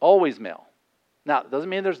 Always male. Now, it doesn't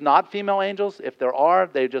mean there's not female angels. If there are,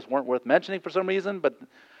 they just weren't worth mentioning for some reason. But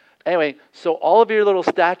anyway, so all of your little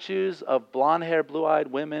statues of blonde-haired, blue-eyed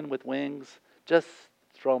women with wings, just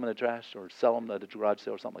throw them in the trash or sell them at a garage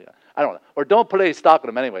sale or something like that. I don't know. Or don't put any stock in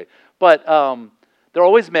them anyway. But they're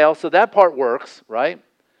always male, so that part works, right?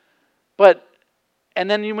 But, and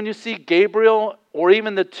then when you see Gabriel or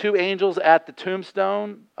even the 2 angels at the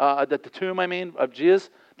tombstone, the tomb, of Jesus,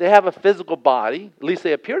 they have a physical body. At least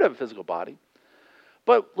they appear to have a physical body.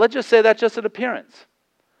 But let's just say that's just an appearance.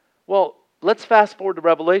 Well, let's fast forward to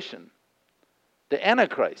Revelation. The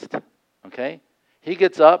Antichrist, okay? He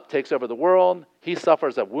gets up, takes over the world. He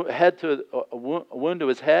suffers a wound to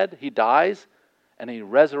his head. He dies, and he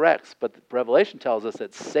resurrects. But Revelation tells us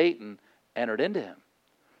that Satan entered into him.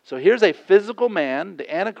 So here's a physical man,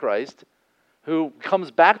 the Antichrist, who comes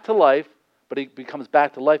back to life, but he becomes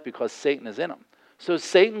back to life because Satan is in him. So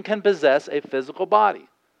Satan can possess a physical body.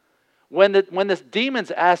 When the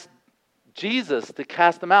demons asked Jesus to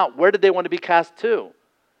cast them out, where did they want to be cast to?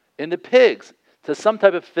 Into pigs, to some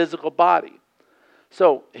type of physical body.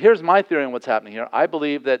 So here's my theory on what's happening here. I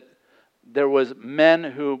believe that there was men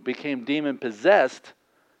who became demon-possessed,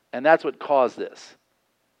 and that's what caused this.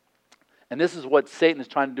 And this is what Satan is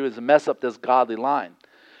trying to do, is to mess up this godly line.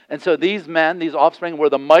 And so these men, these offspring, were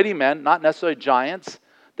the mighty men, not necessarily giants,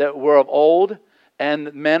 that were of old,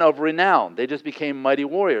 and men of renown. They just became mighty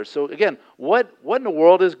warriors. So again, what in the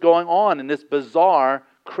world is going on in this bizarre,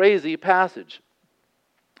 crazy passage?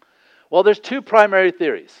 Well, there's 2 primary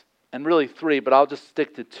theories, and really 3, but I'll just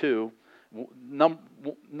stick to 2.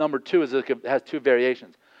 Number 2 is it has 2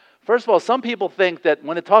 variations. First of all, some people think that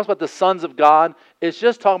when it talks about the sons of God, it's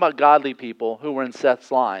just talking about godly people who were in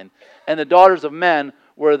Seth's line, and the daughters of men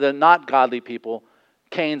were the not godly people,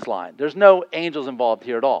 Cain's line. There's no angels involved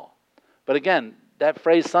here at all. But again, that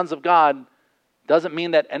phrase, sons of God, doesn't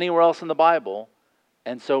mean that anywhere else in the Bible.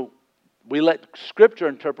 And so we let Scripture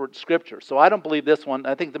interpret Scripture. So I don't believe this one.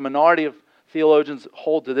 I think the minority of theologians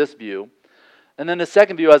hold to this view. And then the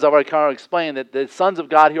second view, as I've already kind of explained, that the sons of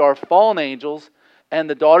God here are fallen angels and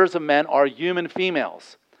the daughters of men are human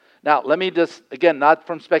females. Now, let me just, again, not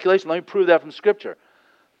from speculation, let me prove that from Scripture.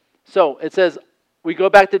 So it says, we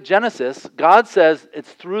go back to Genesis. God says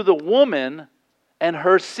it's through the woman and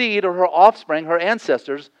her seed or her offspring, her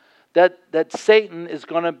ancestors, that Satan is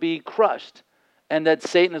going to be crushed and that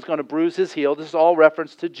Satan is going to bruise his heel. This is all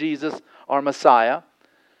reference to Jesus, our Messiah.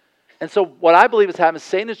 And so what I believe is happening is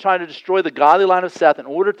Satan is trying to destroy the godly line of Seth in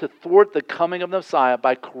order to thwart the coming of the Messiah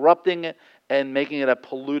by corrupting it and making it a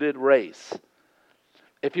polluted race.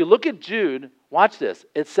 If you look at Jude, watch this.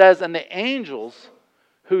 It says, and the angels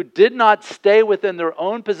who did not stay within their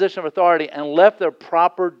own position of authority and left their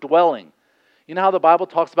proper dwelling. You know how the Bible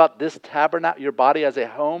talks about this tabernacle, your body as a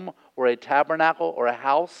home or a tabernacle or a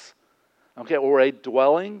house, okay, or a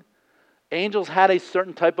dwelling? Angels had a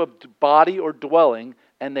certain type of body or dwelling,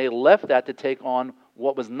 and they left that to take on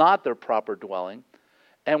what was not their proper dwelling.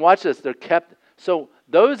 And watch this, they're kept. So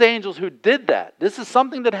those angels who did that, this is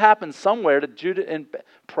something that happened somewhere to Jude, and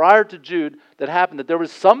prior to Jude, that happened, that there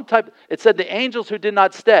was some type, it said the angels who did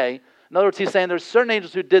not stay. In other words, he's saying there's certain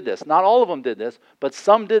angels who did this. Not all of them did this, but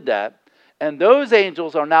some did that. And those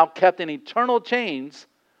angels are now kept in eternal chains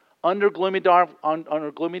under gloomy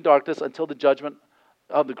darkness until the judgment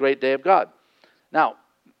of the great day of God. Now,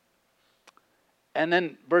 and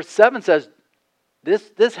then verse 7 says,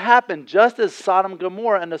 this happened just as Sodom and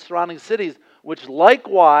Gomorrah and the surrounding cities, which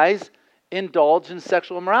likewise indulged in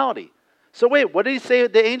sexual immorality. So wait, what did he say?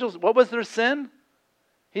 The angels, what was their sin?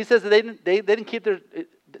 He says that they didn't keep their,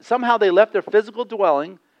 somehow they left their physical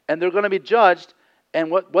dwelling and they're going to be judged.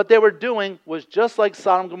 And what they were doing was just like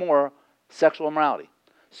Sodom and Gomorrah, sexual immorality.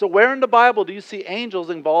 So where in the Bible do you see angels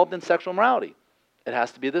involved in sexual immorality? It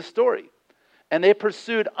has to be this story. And they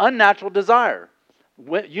pursued unnatural desire.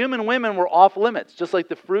 Human women were off limits, just like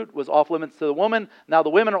the fruit was off limits to the woman. Now the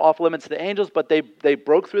women are off limits to the angels, but they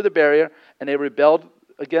broke through the barrier and they rebelled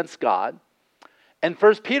against God. And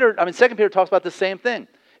 2 Peter talks about the same thing.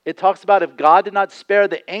 It talks about if God did not spare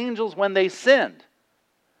the angels when they sinned.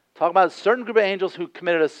 Talking about a certain group of angels who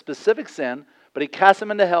committed a specific sin, but he cast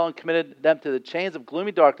them into hell and committed them to the chains of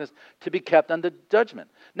gloomy darkness to be kept under judgment.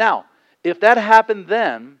 Now, if that happened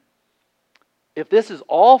then, if this is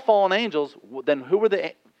all fallen angels, then who were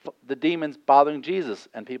the demons bothering Jesus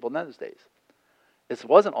and people in those days? It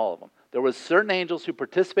wasn't all of them. There were certain angels who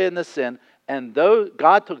participated in this sin, and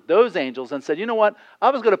God took those angels and said, you know what?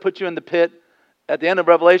 I was going to put you in the pit at the end of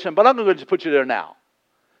Revelation, but I'm going to just put you there now.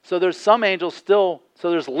 So there's some angels still, so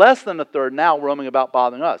there's less than a third now roaming about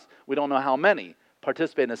bothering us. We don't know how many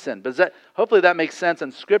participate in the sin. But hopefully that makes sense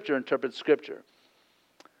and Scripture interprets Scripture.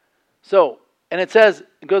 So, and it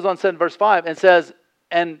goes on to say in verse 5, and it says,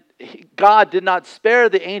 and God did not spare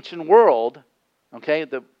the ancient world, okay,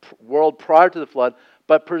 the world prior to the flood,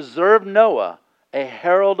 but preserved Noah, a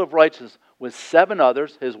herald of righteousness, with 7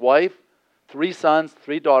 others, his wife, 3 sons,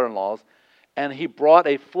 3 daughter-in-laws, and he brought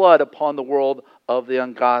a flood upon the world of the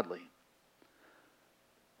ungodly.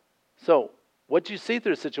 So, what you see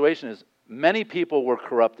through the situation is many people were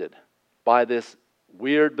corrupted by this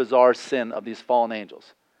weird, bizarre sin of these fallen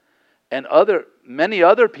angels. And many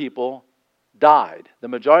other people died. The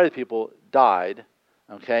majority of the people died,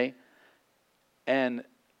 okay? And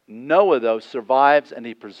Noah, though, survives and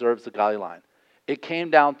he preserves the godly line. It came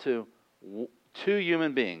down to 2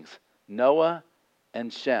 human beings, Noah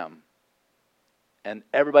and Shem. And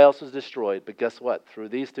everybody else was destroyed. But guess what? Through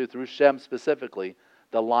these 2, through Shem specifically,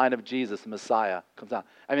 the line of Jesus, the Messiah, comes out.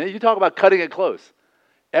 I mean, you talk about cutting it close.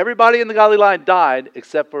 Everybody in the godly line died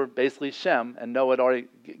except for basically Shem, and Noah had already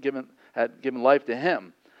given life to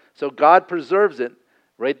him. So God preserves it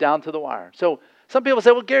right down to the wire. So some people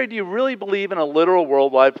say, well, Gary, do you really believe in a literal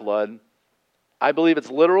worldwide flood? I believe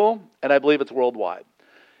it's literal, and I believe it's worldwide.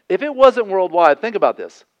 If it wasn't worldwide, think about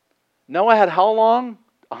this. Noah had how long?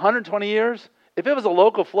 120 years? If it was a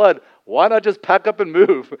local flood, why not just pack up and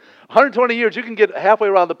move? 120 years, you can get halfway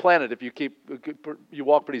around the planet if you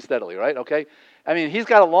walk pretty steadily, right? Okay? I mean, he's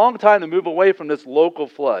got a long time to move away from this local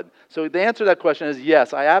flood. So the answer to that question is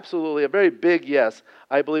yes. I absolutely, a very big yes,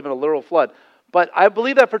 I believe in a literal flood. But I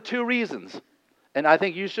believe that for 2 reasons, and I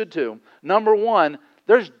think you should too. Number 1,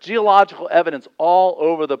 there's geological evidence all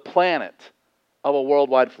over the planet of a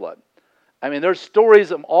worldwide flood. I mean, there's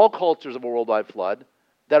stories of all cultures of a worldwide flood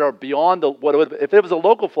that are beyond what it would. If it was a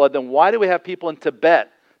local flood, then why do we have people in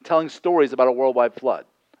Tibet telling stories about a worldwide flood,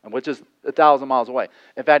 which is 1,000 miles away?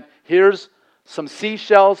 In fact, here's some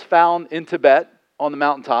seashells found in Tibet on the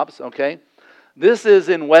mountaintops, okay? This is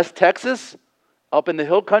in West Texas, up in the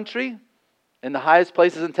hill country, in the highest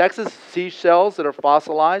places in Texas, seashells that are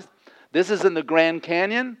fossilized. This is in the Grand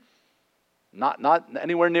Canyon, not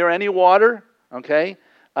anywhere near any water, okay?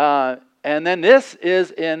 And then this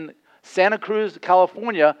is in Santa Cruz,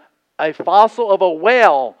 California, a fossil of a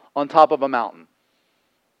whale on top of a mountain.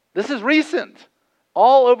 This is recent.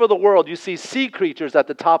 All over the world, you see sea creatures at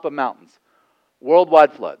the top of mountains.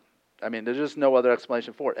 Worldwide flood. I mean, there's just no other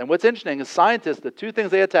explanation for it. And what's interesting is scientists, the two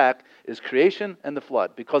things they attack is creation and the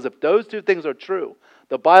flood. Because if those two things are true,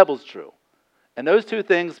 the Bible's true. And those two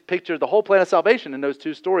things picture the whole plan of salvation in those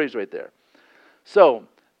two stories right there. So,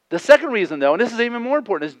 the second reason, though, and this is even more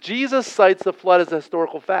important, is Jesus cites the flood as a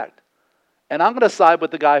historical fact. And I'm going to side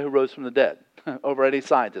with the guy who rose from the dead over any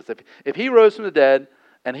scientist. If he rose from the dead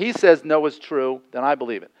and he says Noah's true, then I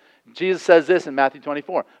believe it. Jesus says this in Matthew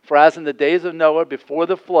 24. For as in the days of Noah before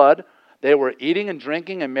the flood, they were eating and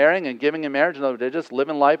drinking and marrying and giving in marriage. In other words, they're just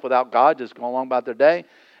living life without God, just going along about their day.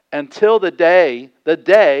 Until the day,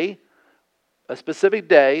 a specific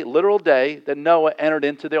day, literal day, that Noah entered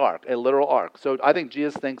into the ark, a literal ark. So I think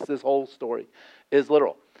Jesus thinks this whole story is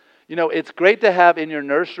literal. You know, it's great to have in your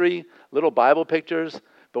nursery little Bible pictures,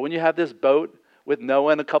 but when you have this boat with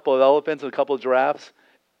Noah and a couple of elephants and a couple of giraffes,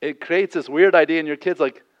 it creates this weird idea in your kids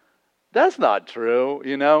like, that's not true,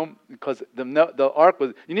 you know, because the ark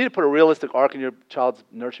was, you need to put a realistic ark in your child's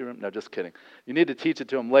nursery room. No, just kidding. You need to teach it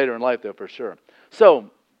to them later in life, though, for sure.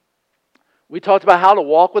 So, we talked about how to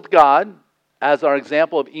walk with God as our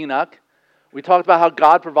example of Enoch. We talked about how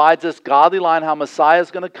God provides this godly line, how Messiah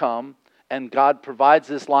is going to come, and God provides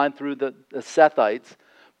this line through the Sethites.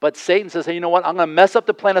 But Satan says, hey, you know what? I'm going to mess up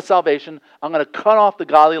the plan of salvation. I'm going to cut off the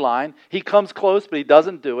godly line. He comes close, but he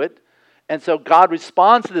doesn't do it. And so God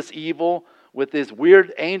responds to this evil with this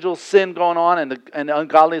weird angel sin going on and the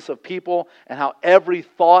ungodliness of people and how every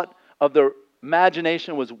thought of their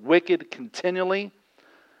imagination was wicked continually.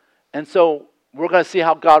 And so we're going to see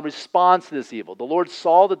how God responds to this evil. The Lord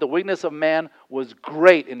saw that the wickedness of man was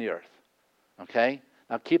great in the earth. Okay?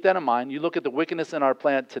 Now keep that in mind. You look at the wickedness in our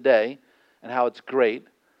planet today and how it's great.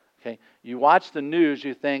 Okay? You watch the news,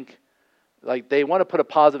 you think, like they want to put a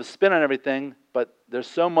positive spin on everything, but there's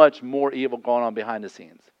so much more evil going on behind the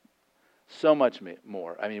scenes. So much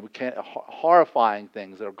more. I mean, horrifying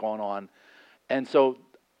things that are going on. And so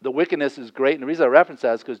the wickedness is great. And the reason I reference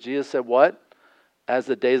that is because Jesus said what? As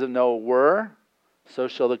the days of Noah were, so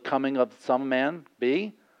shall the coming of some man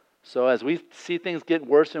be. So as we see things get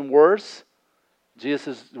worse and worse,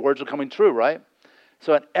 Jesus' words are coming true, right?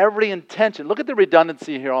 So at every intention, look at the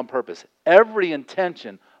redundancy here on purpose. Every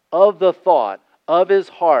intention of the thought of his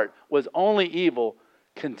heart was only evil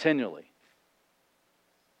continually.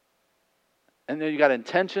 And then you got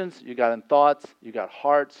intentions, you got thoughts, you got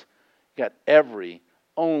hearts, you got every,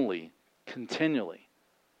 only, continually.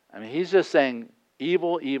 I mean, he's just saying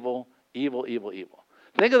evil, evil, evil, evil, evil.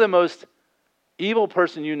 Think of the most evil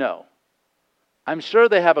person you know. I'm sure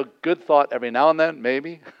they have a good thought every now and then,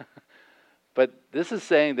 maybe. But this is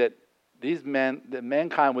saying that that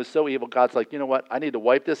mankind was so evil, God's like, you know what? I need to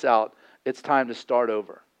wipe this out. It's time to start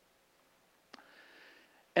over.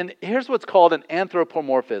 And here's what's called an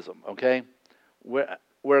anthropomorphism, okay?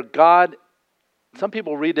 Where God, some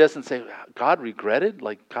people read this and say, God regretted?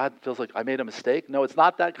 Like God feels like I made a mistake? No, it's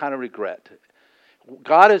not that kind of regret.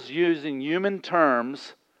 God is using human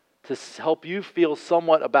terms to help you feel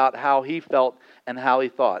somewhat about how he felt and how he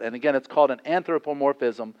thought. And again, it's called an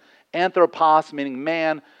anthropomorphism. Anthropos meaning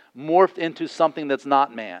man, morphed into something that's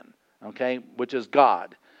not man, okay, which is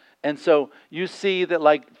God. And so you see that,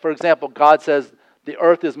 like, for example, God says, the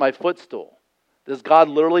earth is my footstool. Does God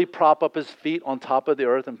literally prop up his feet on top of the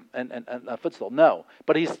earth and a footstool? No.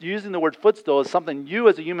 But he's using the word footstool as something you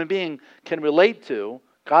as a human being can relate to.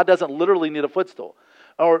 God doesn't literally need a footstool.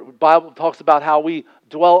 Or the Bible talks about how we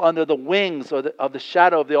dwell under the wings of the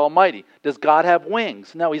shadow of the Almighty. Does God have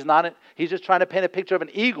wings? No, he's not. He's just trying to paint a picture of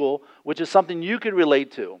an eagle, which is something you could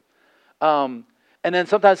relate to. And then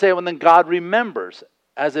sometimes say, well, then God remembers.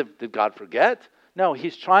 As if, did God forget? No,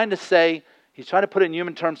 he's trying to put it in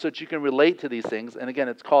human terms so that you can relate to these things. And again,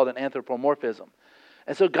 it's called an anthropomorphism.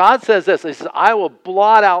 And so God says this. He says, I will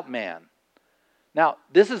blot out man. Now,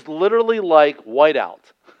 this is literally like whiteout.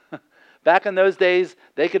 Back in those days,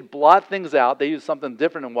 they could blot things out. They used something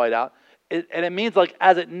different than whiteout. And it means like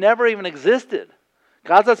as it never even existed.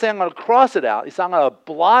 God's not saying I'm going to cross it out. He's saying I'm going to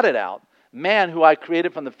blot it out. Man, who I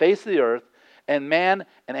created from the face of the earth, and man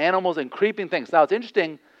and animals and creeping things. Now, it's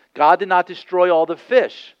interesting. God did not destroy all the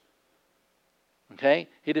fish. Okay?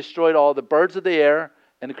 He destroyed all the birds of the air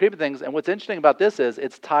and the creeping things. And what's interesting about this is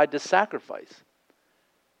it's tied to sacrifice.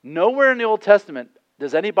 Nowhere in the Old Testament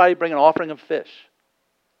does anybody bring an offering of fish.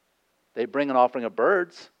 They bring an offering of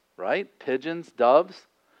birds, right? Pigeons, doves.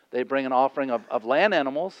 They bring an offering of land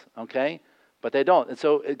animals, okay? But they don't. And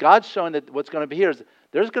so God's showing that what's going to be here is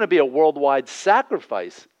there's going to be a worldwide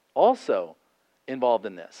sacrifice also involved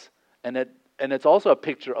in this. And it's also a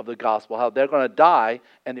picture of the gospel, how they're going to die,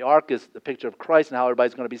 and the ark is the picture of Christ and how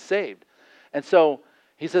everybody's going to be saved. And so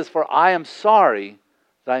he says, for I am sorry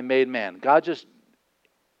that I made man. God just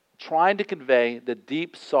trying to convey the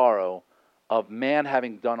deep sorrow of man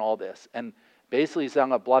having done all this. And basically, he's saying, I'm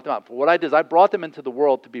going to blot them out. For what I did is I brought them into the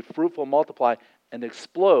world to be fruitful, multiply, and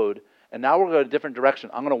explode. And now we're going to go a different direction.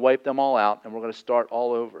 I'm going to wipe them all out, and we're going to start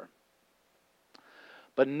all over.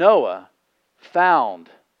 But Noah found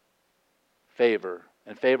favor.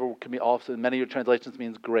 And favor can be also, in many of your translations,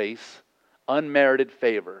 means grace. Unmerited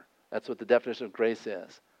favor. That's what the definition of grace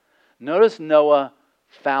is. Notice Noah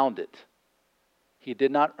found it. He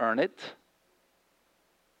did not earn it.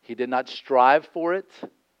 He did not strive for it.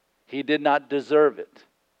 He did not deserve it.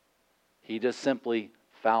 He just simply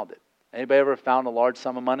found it. Anybody ever found a large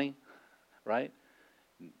sum of money? Right?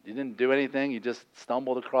 You didn't do anything. You just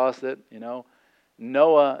stumbled across it,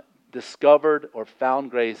 Noah discovered or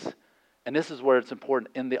found grace, and this is where it's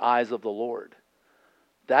important, in the eyes of the Lord.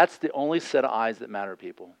 That's the only set of eyes that matter,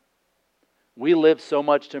 people. We live so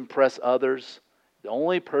much to impress others. The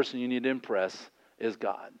only person you need to impress is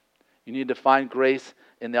God. You need to find grace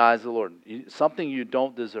in the eyes of the Lord, something you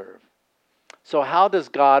don't deserve. So how does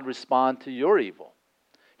God respond to your evil?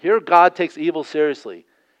 Here God takes evil seriously.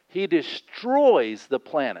 He destroys the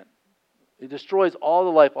planet. He destroys all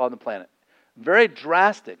the life on the planet. Very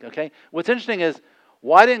drastic, okay? What's interesting is,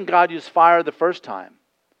 why didn't God use fire the first time?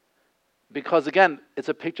 Because again, it's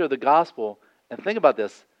a picture of the gospel. And think about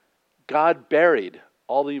this. God buried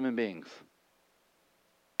all the human beings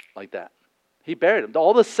like that. He buried them.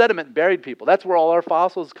 All the sediment buried people. That's where all our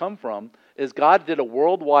fossils come from, is God did a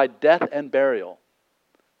worldwide death and burial,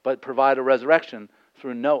 but provided a resurrection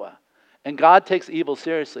through Noah. And God takes evil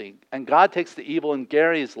seriously. And God takes the evil in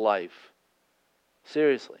Gary's life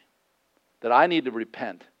seriously. That I need to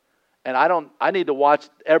repent. And I need to watch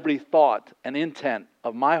every thought and intent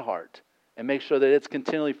of my heart and make sure that it's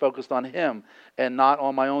continually focused on Him and not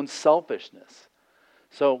on my own selfishness.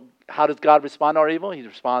 So how does God respond to our evil? He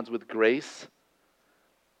responds with grace.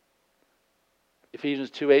 Ephesians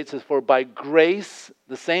 2:8 says, for by grace,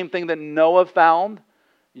 the same thing that Noah found,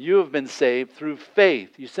 you have been saved through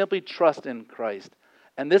faith. You simply trust in Christ.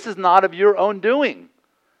 And this is not of your own doing.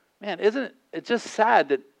 Man, isn't it? It's just sad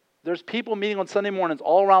that there's people meeting on Sunday mornings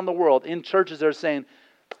all around the world in churches that are saying,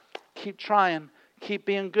 keep trying, keep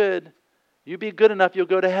being good. You be good enough, you'll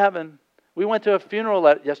go to heaven. We went to a funeral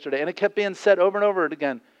yesterday, and it kept being said over and over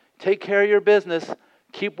again, take care of your business,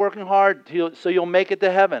 keep working hard so you'll make it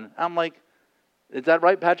to heaven. I'm like, is that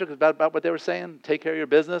right, Patrick? Is that about what they were saying? Take care of your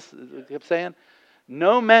business, they kept saying.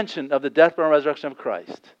 No mention of the death, burial, and resurrection of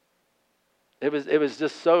Christ. It was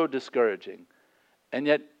just so discouraging. And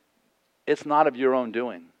yet, it's not of your own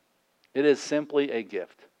doing. It is simply a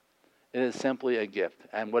gift. It is simply a gift.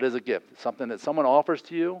 And what is a gift? Something that someone offers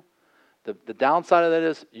to you. The downside of that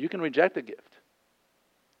is you can reject a gift.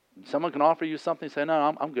 Someone can offer you something and say,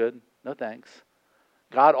 no, I'm good. No thanks.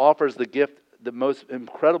 God offers the gift, the most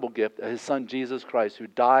incredible gift, of His Son Jesus Christ, who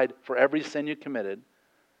died for every sin you committed.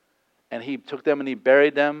 And He took them and He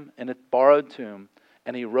buried them in a borrowed tomb.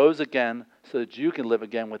 And He rose again so that you can live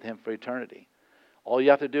again with Him for eternity. All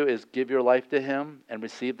you have to do is give your life to Him and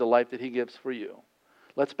receive the life that He gives for you.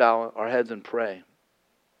 Let's bow our heads and pray.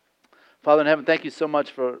 Father in heaven, thank you so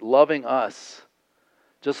much for loving us,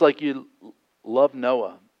 just like you loved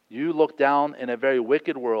Noah. You looked down in a very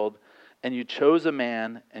wicked world, and you chose a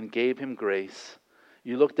man and gave him grace.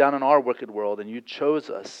 You looked down in our wicked world, and you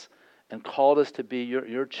chose us and called us to be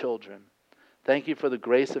your children. Thank you for the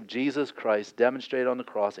grace of Jesus Christ demonstrated on the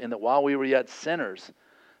cross, in that while we were yet sinners,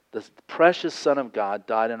 the precious Son of God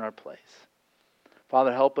died in our place.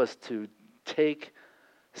 Father, help us to take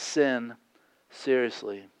sin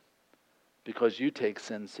seriously, because you take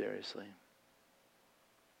sin seriously.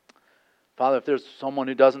 Father, if there's someone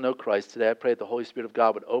who doesn't know Christ today, I pray that the Holy Spirit of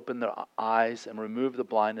God would open their eyes and remove the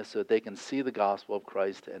blindness so that they can see the gospel of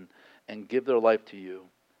Christ and give their life to you,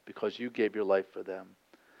 because you gave your life for them.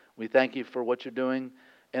 We thank you for what you're doing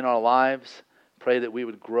in our lives. Pray that we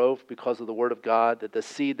would grow because of the Word of God, that the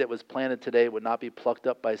seed that was planted today would not be plucked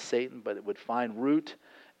up by Satan, but it would find root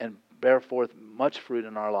and bear forth much fruit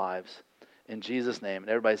in our lives. In Jesus' name. And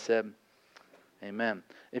everybody said, amen.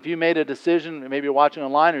 If you made a decision, maybe you're watching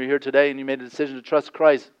online or you're here today and you made a decision to trust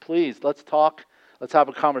Christ, please, let's talk. Let's have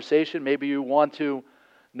a conversation. Maybe you want to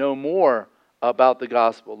know more about the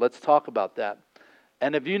gospel. Let's talk about that.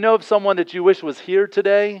 And if you know of someone that you wish was here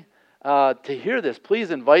today to hear this, please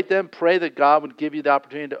invite them. Pray that God would give you the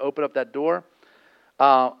opportunity to open up that door.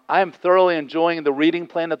 I am thoroughly enjoying the reading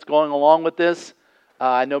plan that's going along with this.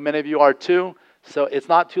 I know many of you are too. So it's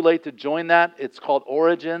not too late to join that. It's called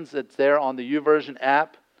Origins. It's there on the YouVersion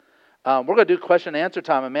app. We're going to do question and answer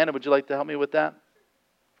time. Amanda, would you like to help me with that?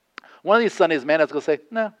 One of these Sundays, Amanda's going to say,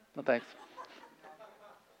 no thanks.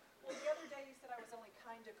 Well, the other day you said I was only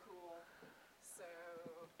kind of cool.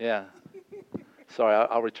 Yeah. Sorry,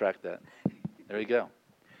 I'll retract that. There you go.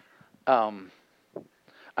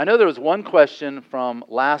 I know there was one question from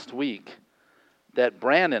last week that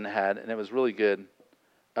Brandon had, and it was really good.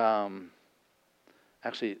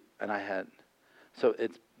 Actually, and I had, so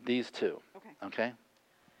it's these two. Okay?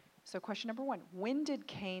 So question number 1, when did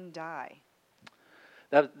Cain die?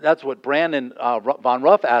 That's what Brandon Von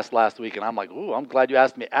Ruff asked last week, and I'm like, ooh, I'm glad you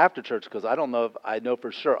asked me after church because I don't know if I know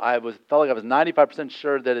for sure. Felt like I was 95%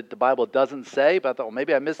 sure that the Bible doesn't say, but I thought, well,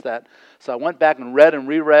 maybe I missed that. So I went back and read and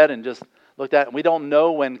reread and just looked at it, and we don't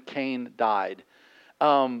know when Cain died.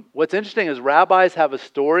 What's interesting is rabbis have a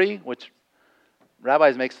story, which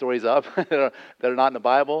rabbis make stories up that are not in the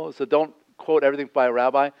Bible, so don't quote everything by a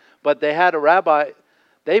rabbi. But they had a rabbi,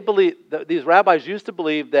 these rabbis used to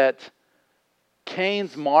believe that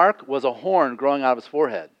Cain's mark was a horn growing out of his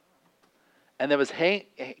forehead. And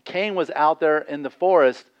Cain was out there in the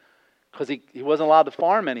forest because he wasn't allowed to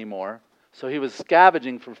farm anymore, so he was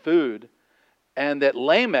scavenging for food. And that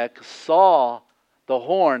Lamech saw the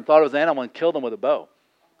horn, thought it was an animal, and killed him with a bow.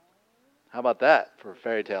 How about that for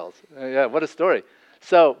fairy tales? Yeah, what a story.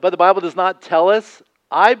 So, but the Bible does not tell us.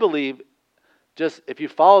 I believe, just if you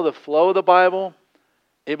follow the flow of the Bible,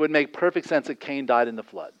 it would make perfect sense that Cain died in the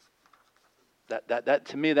flood. That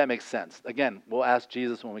to me, that makes sense. Again, we'll ask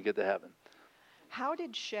Jesus when we get to heaven. How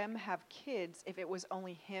did Shem have kids if it was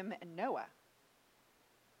only him and Noah?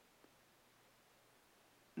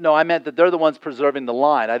 No, I meant that they're the ones preserving the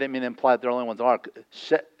line. I didn't mean to imply that they're the only ones on the ark.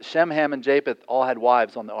 Shem, Ham, and Japheth all had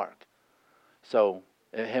wives on the ark. So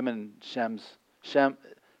Shem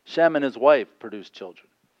and his wife produced children.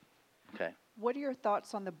 Okay. What are your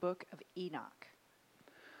thoughts on the book of Enoch?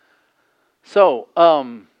 So,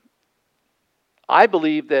 I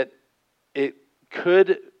believe that it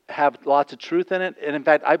could have lots of truth in it. And in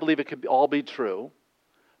fact, I believe it could all be true.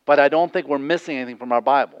 But I don't think we're missing anything from our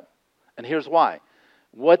Bible. And here's why.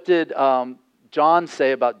 What did John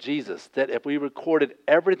say about Jesus? That if we recorded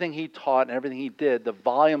everything he taught and everything he did, the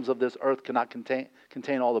volumes of this earth cannot contain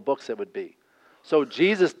all the books it would be. So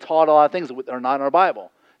Jesus taught a lot of things that are not in our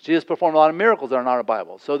Bible. Jesus performed a lot of miracles that are not in our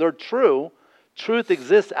Bible. So they're true. Truth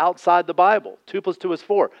exists outside the Bible. 2 + 2 is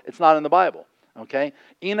 4. It's not in the Bible. Okay?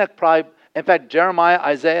 Enoch probably, in fact, Jeremiah,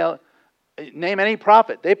 Isaiah, name any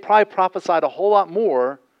prophet. They probably prophesied a whole lot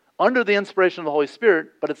more under the inspiration of the Holy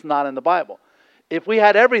Spirit, but it's not in the Bible. If we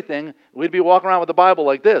had everything, we'd be walking around with the Bible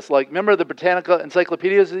like this. Like, remember the Britannica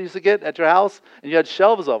encyclopedias you used to get at your house? And you had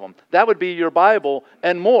shelves of them. That would be your Bible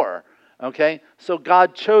and more. Okay? So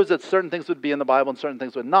God chose that certain things would be in the Bible and certain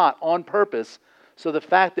things would not on purpose. So the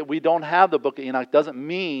fact that we don't have the book of Enoch doesn't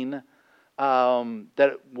mean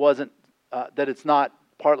that it's not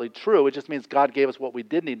partly true. It just means God gave us what we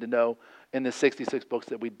did need to know in the 66 books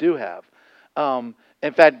that we do have.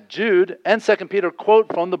 In fact, Jude and 2 Peter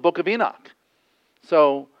quote from the book of Enoch.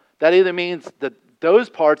 So that either means that those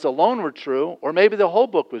parts alone were true, or maybe the whole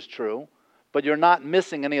book was true, but you're not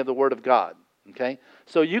missing any of the Word of God. Okay?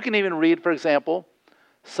 So you can even read, for example,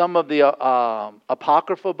 some of the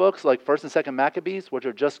apocryphal books like 1st and 2nd Maccabees, which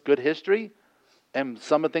are just good history, and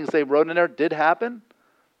some of the things they wrote in there did happen,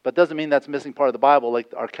 but doesn't mean that's missing part of the Bible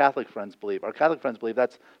like our Catholic friends believe. Our Catholic friends believe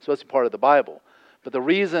that's supposed to be part of the Bible. But the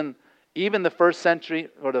reason even the 1st century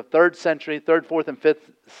or the 3rd century, 3rd, 4th, and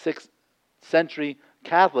 5th, 6th century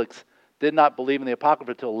Catholics did not believe in the Apocrypha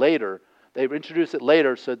until later. They introduced it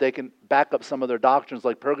later so they can back up some of their doctrines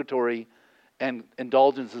like purgatory and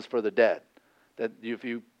indulgences for the dead. That if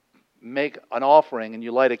you make an offering and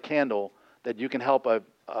you light a candle, that you can help a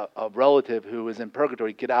relative who is in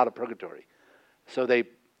purgatory get out of purgatory. So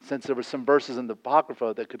since there were some verses in the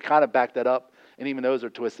Apocrypha that could kind of back that up, and even those are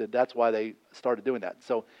twisted, that's why they started doing that.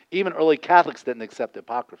 So even early Catholics didn't accept the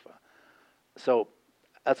Apocrypha. So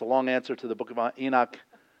that's a long answer to the book of Enoch.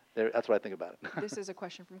 That's what I think about it. This is a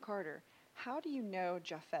question from Carter. How do you know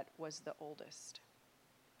Japhet was the oldest?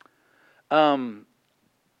 I'll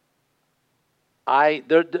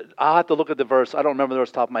have to look at the verse. I don't remember the verse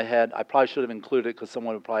off the top of my head. I probably should have included it because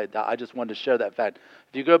someone would probably die. I just wanted to share that fact.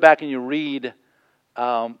 If you go back and you read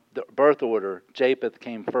the birth order, Japheth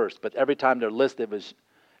came first. But every time they're listed,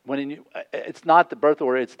 it's not the birth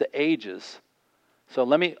order, it's the ages. So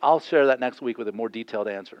I'll share that next week with a more detailed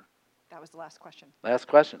answer. That was the last question. Last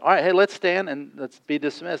question. All right, hey, let's stand and let's be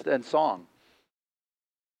dismissed and song.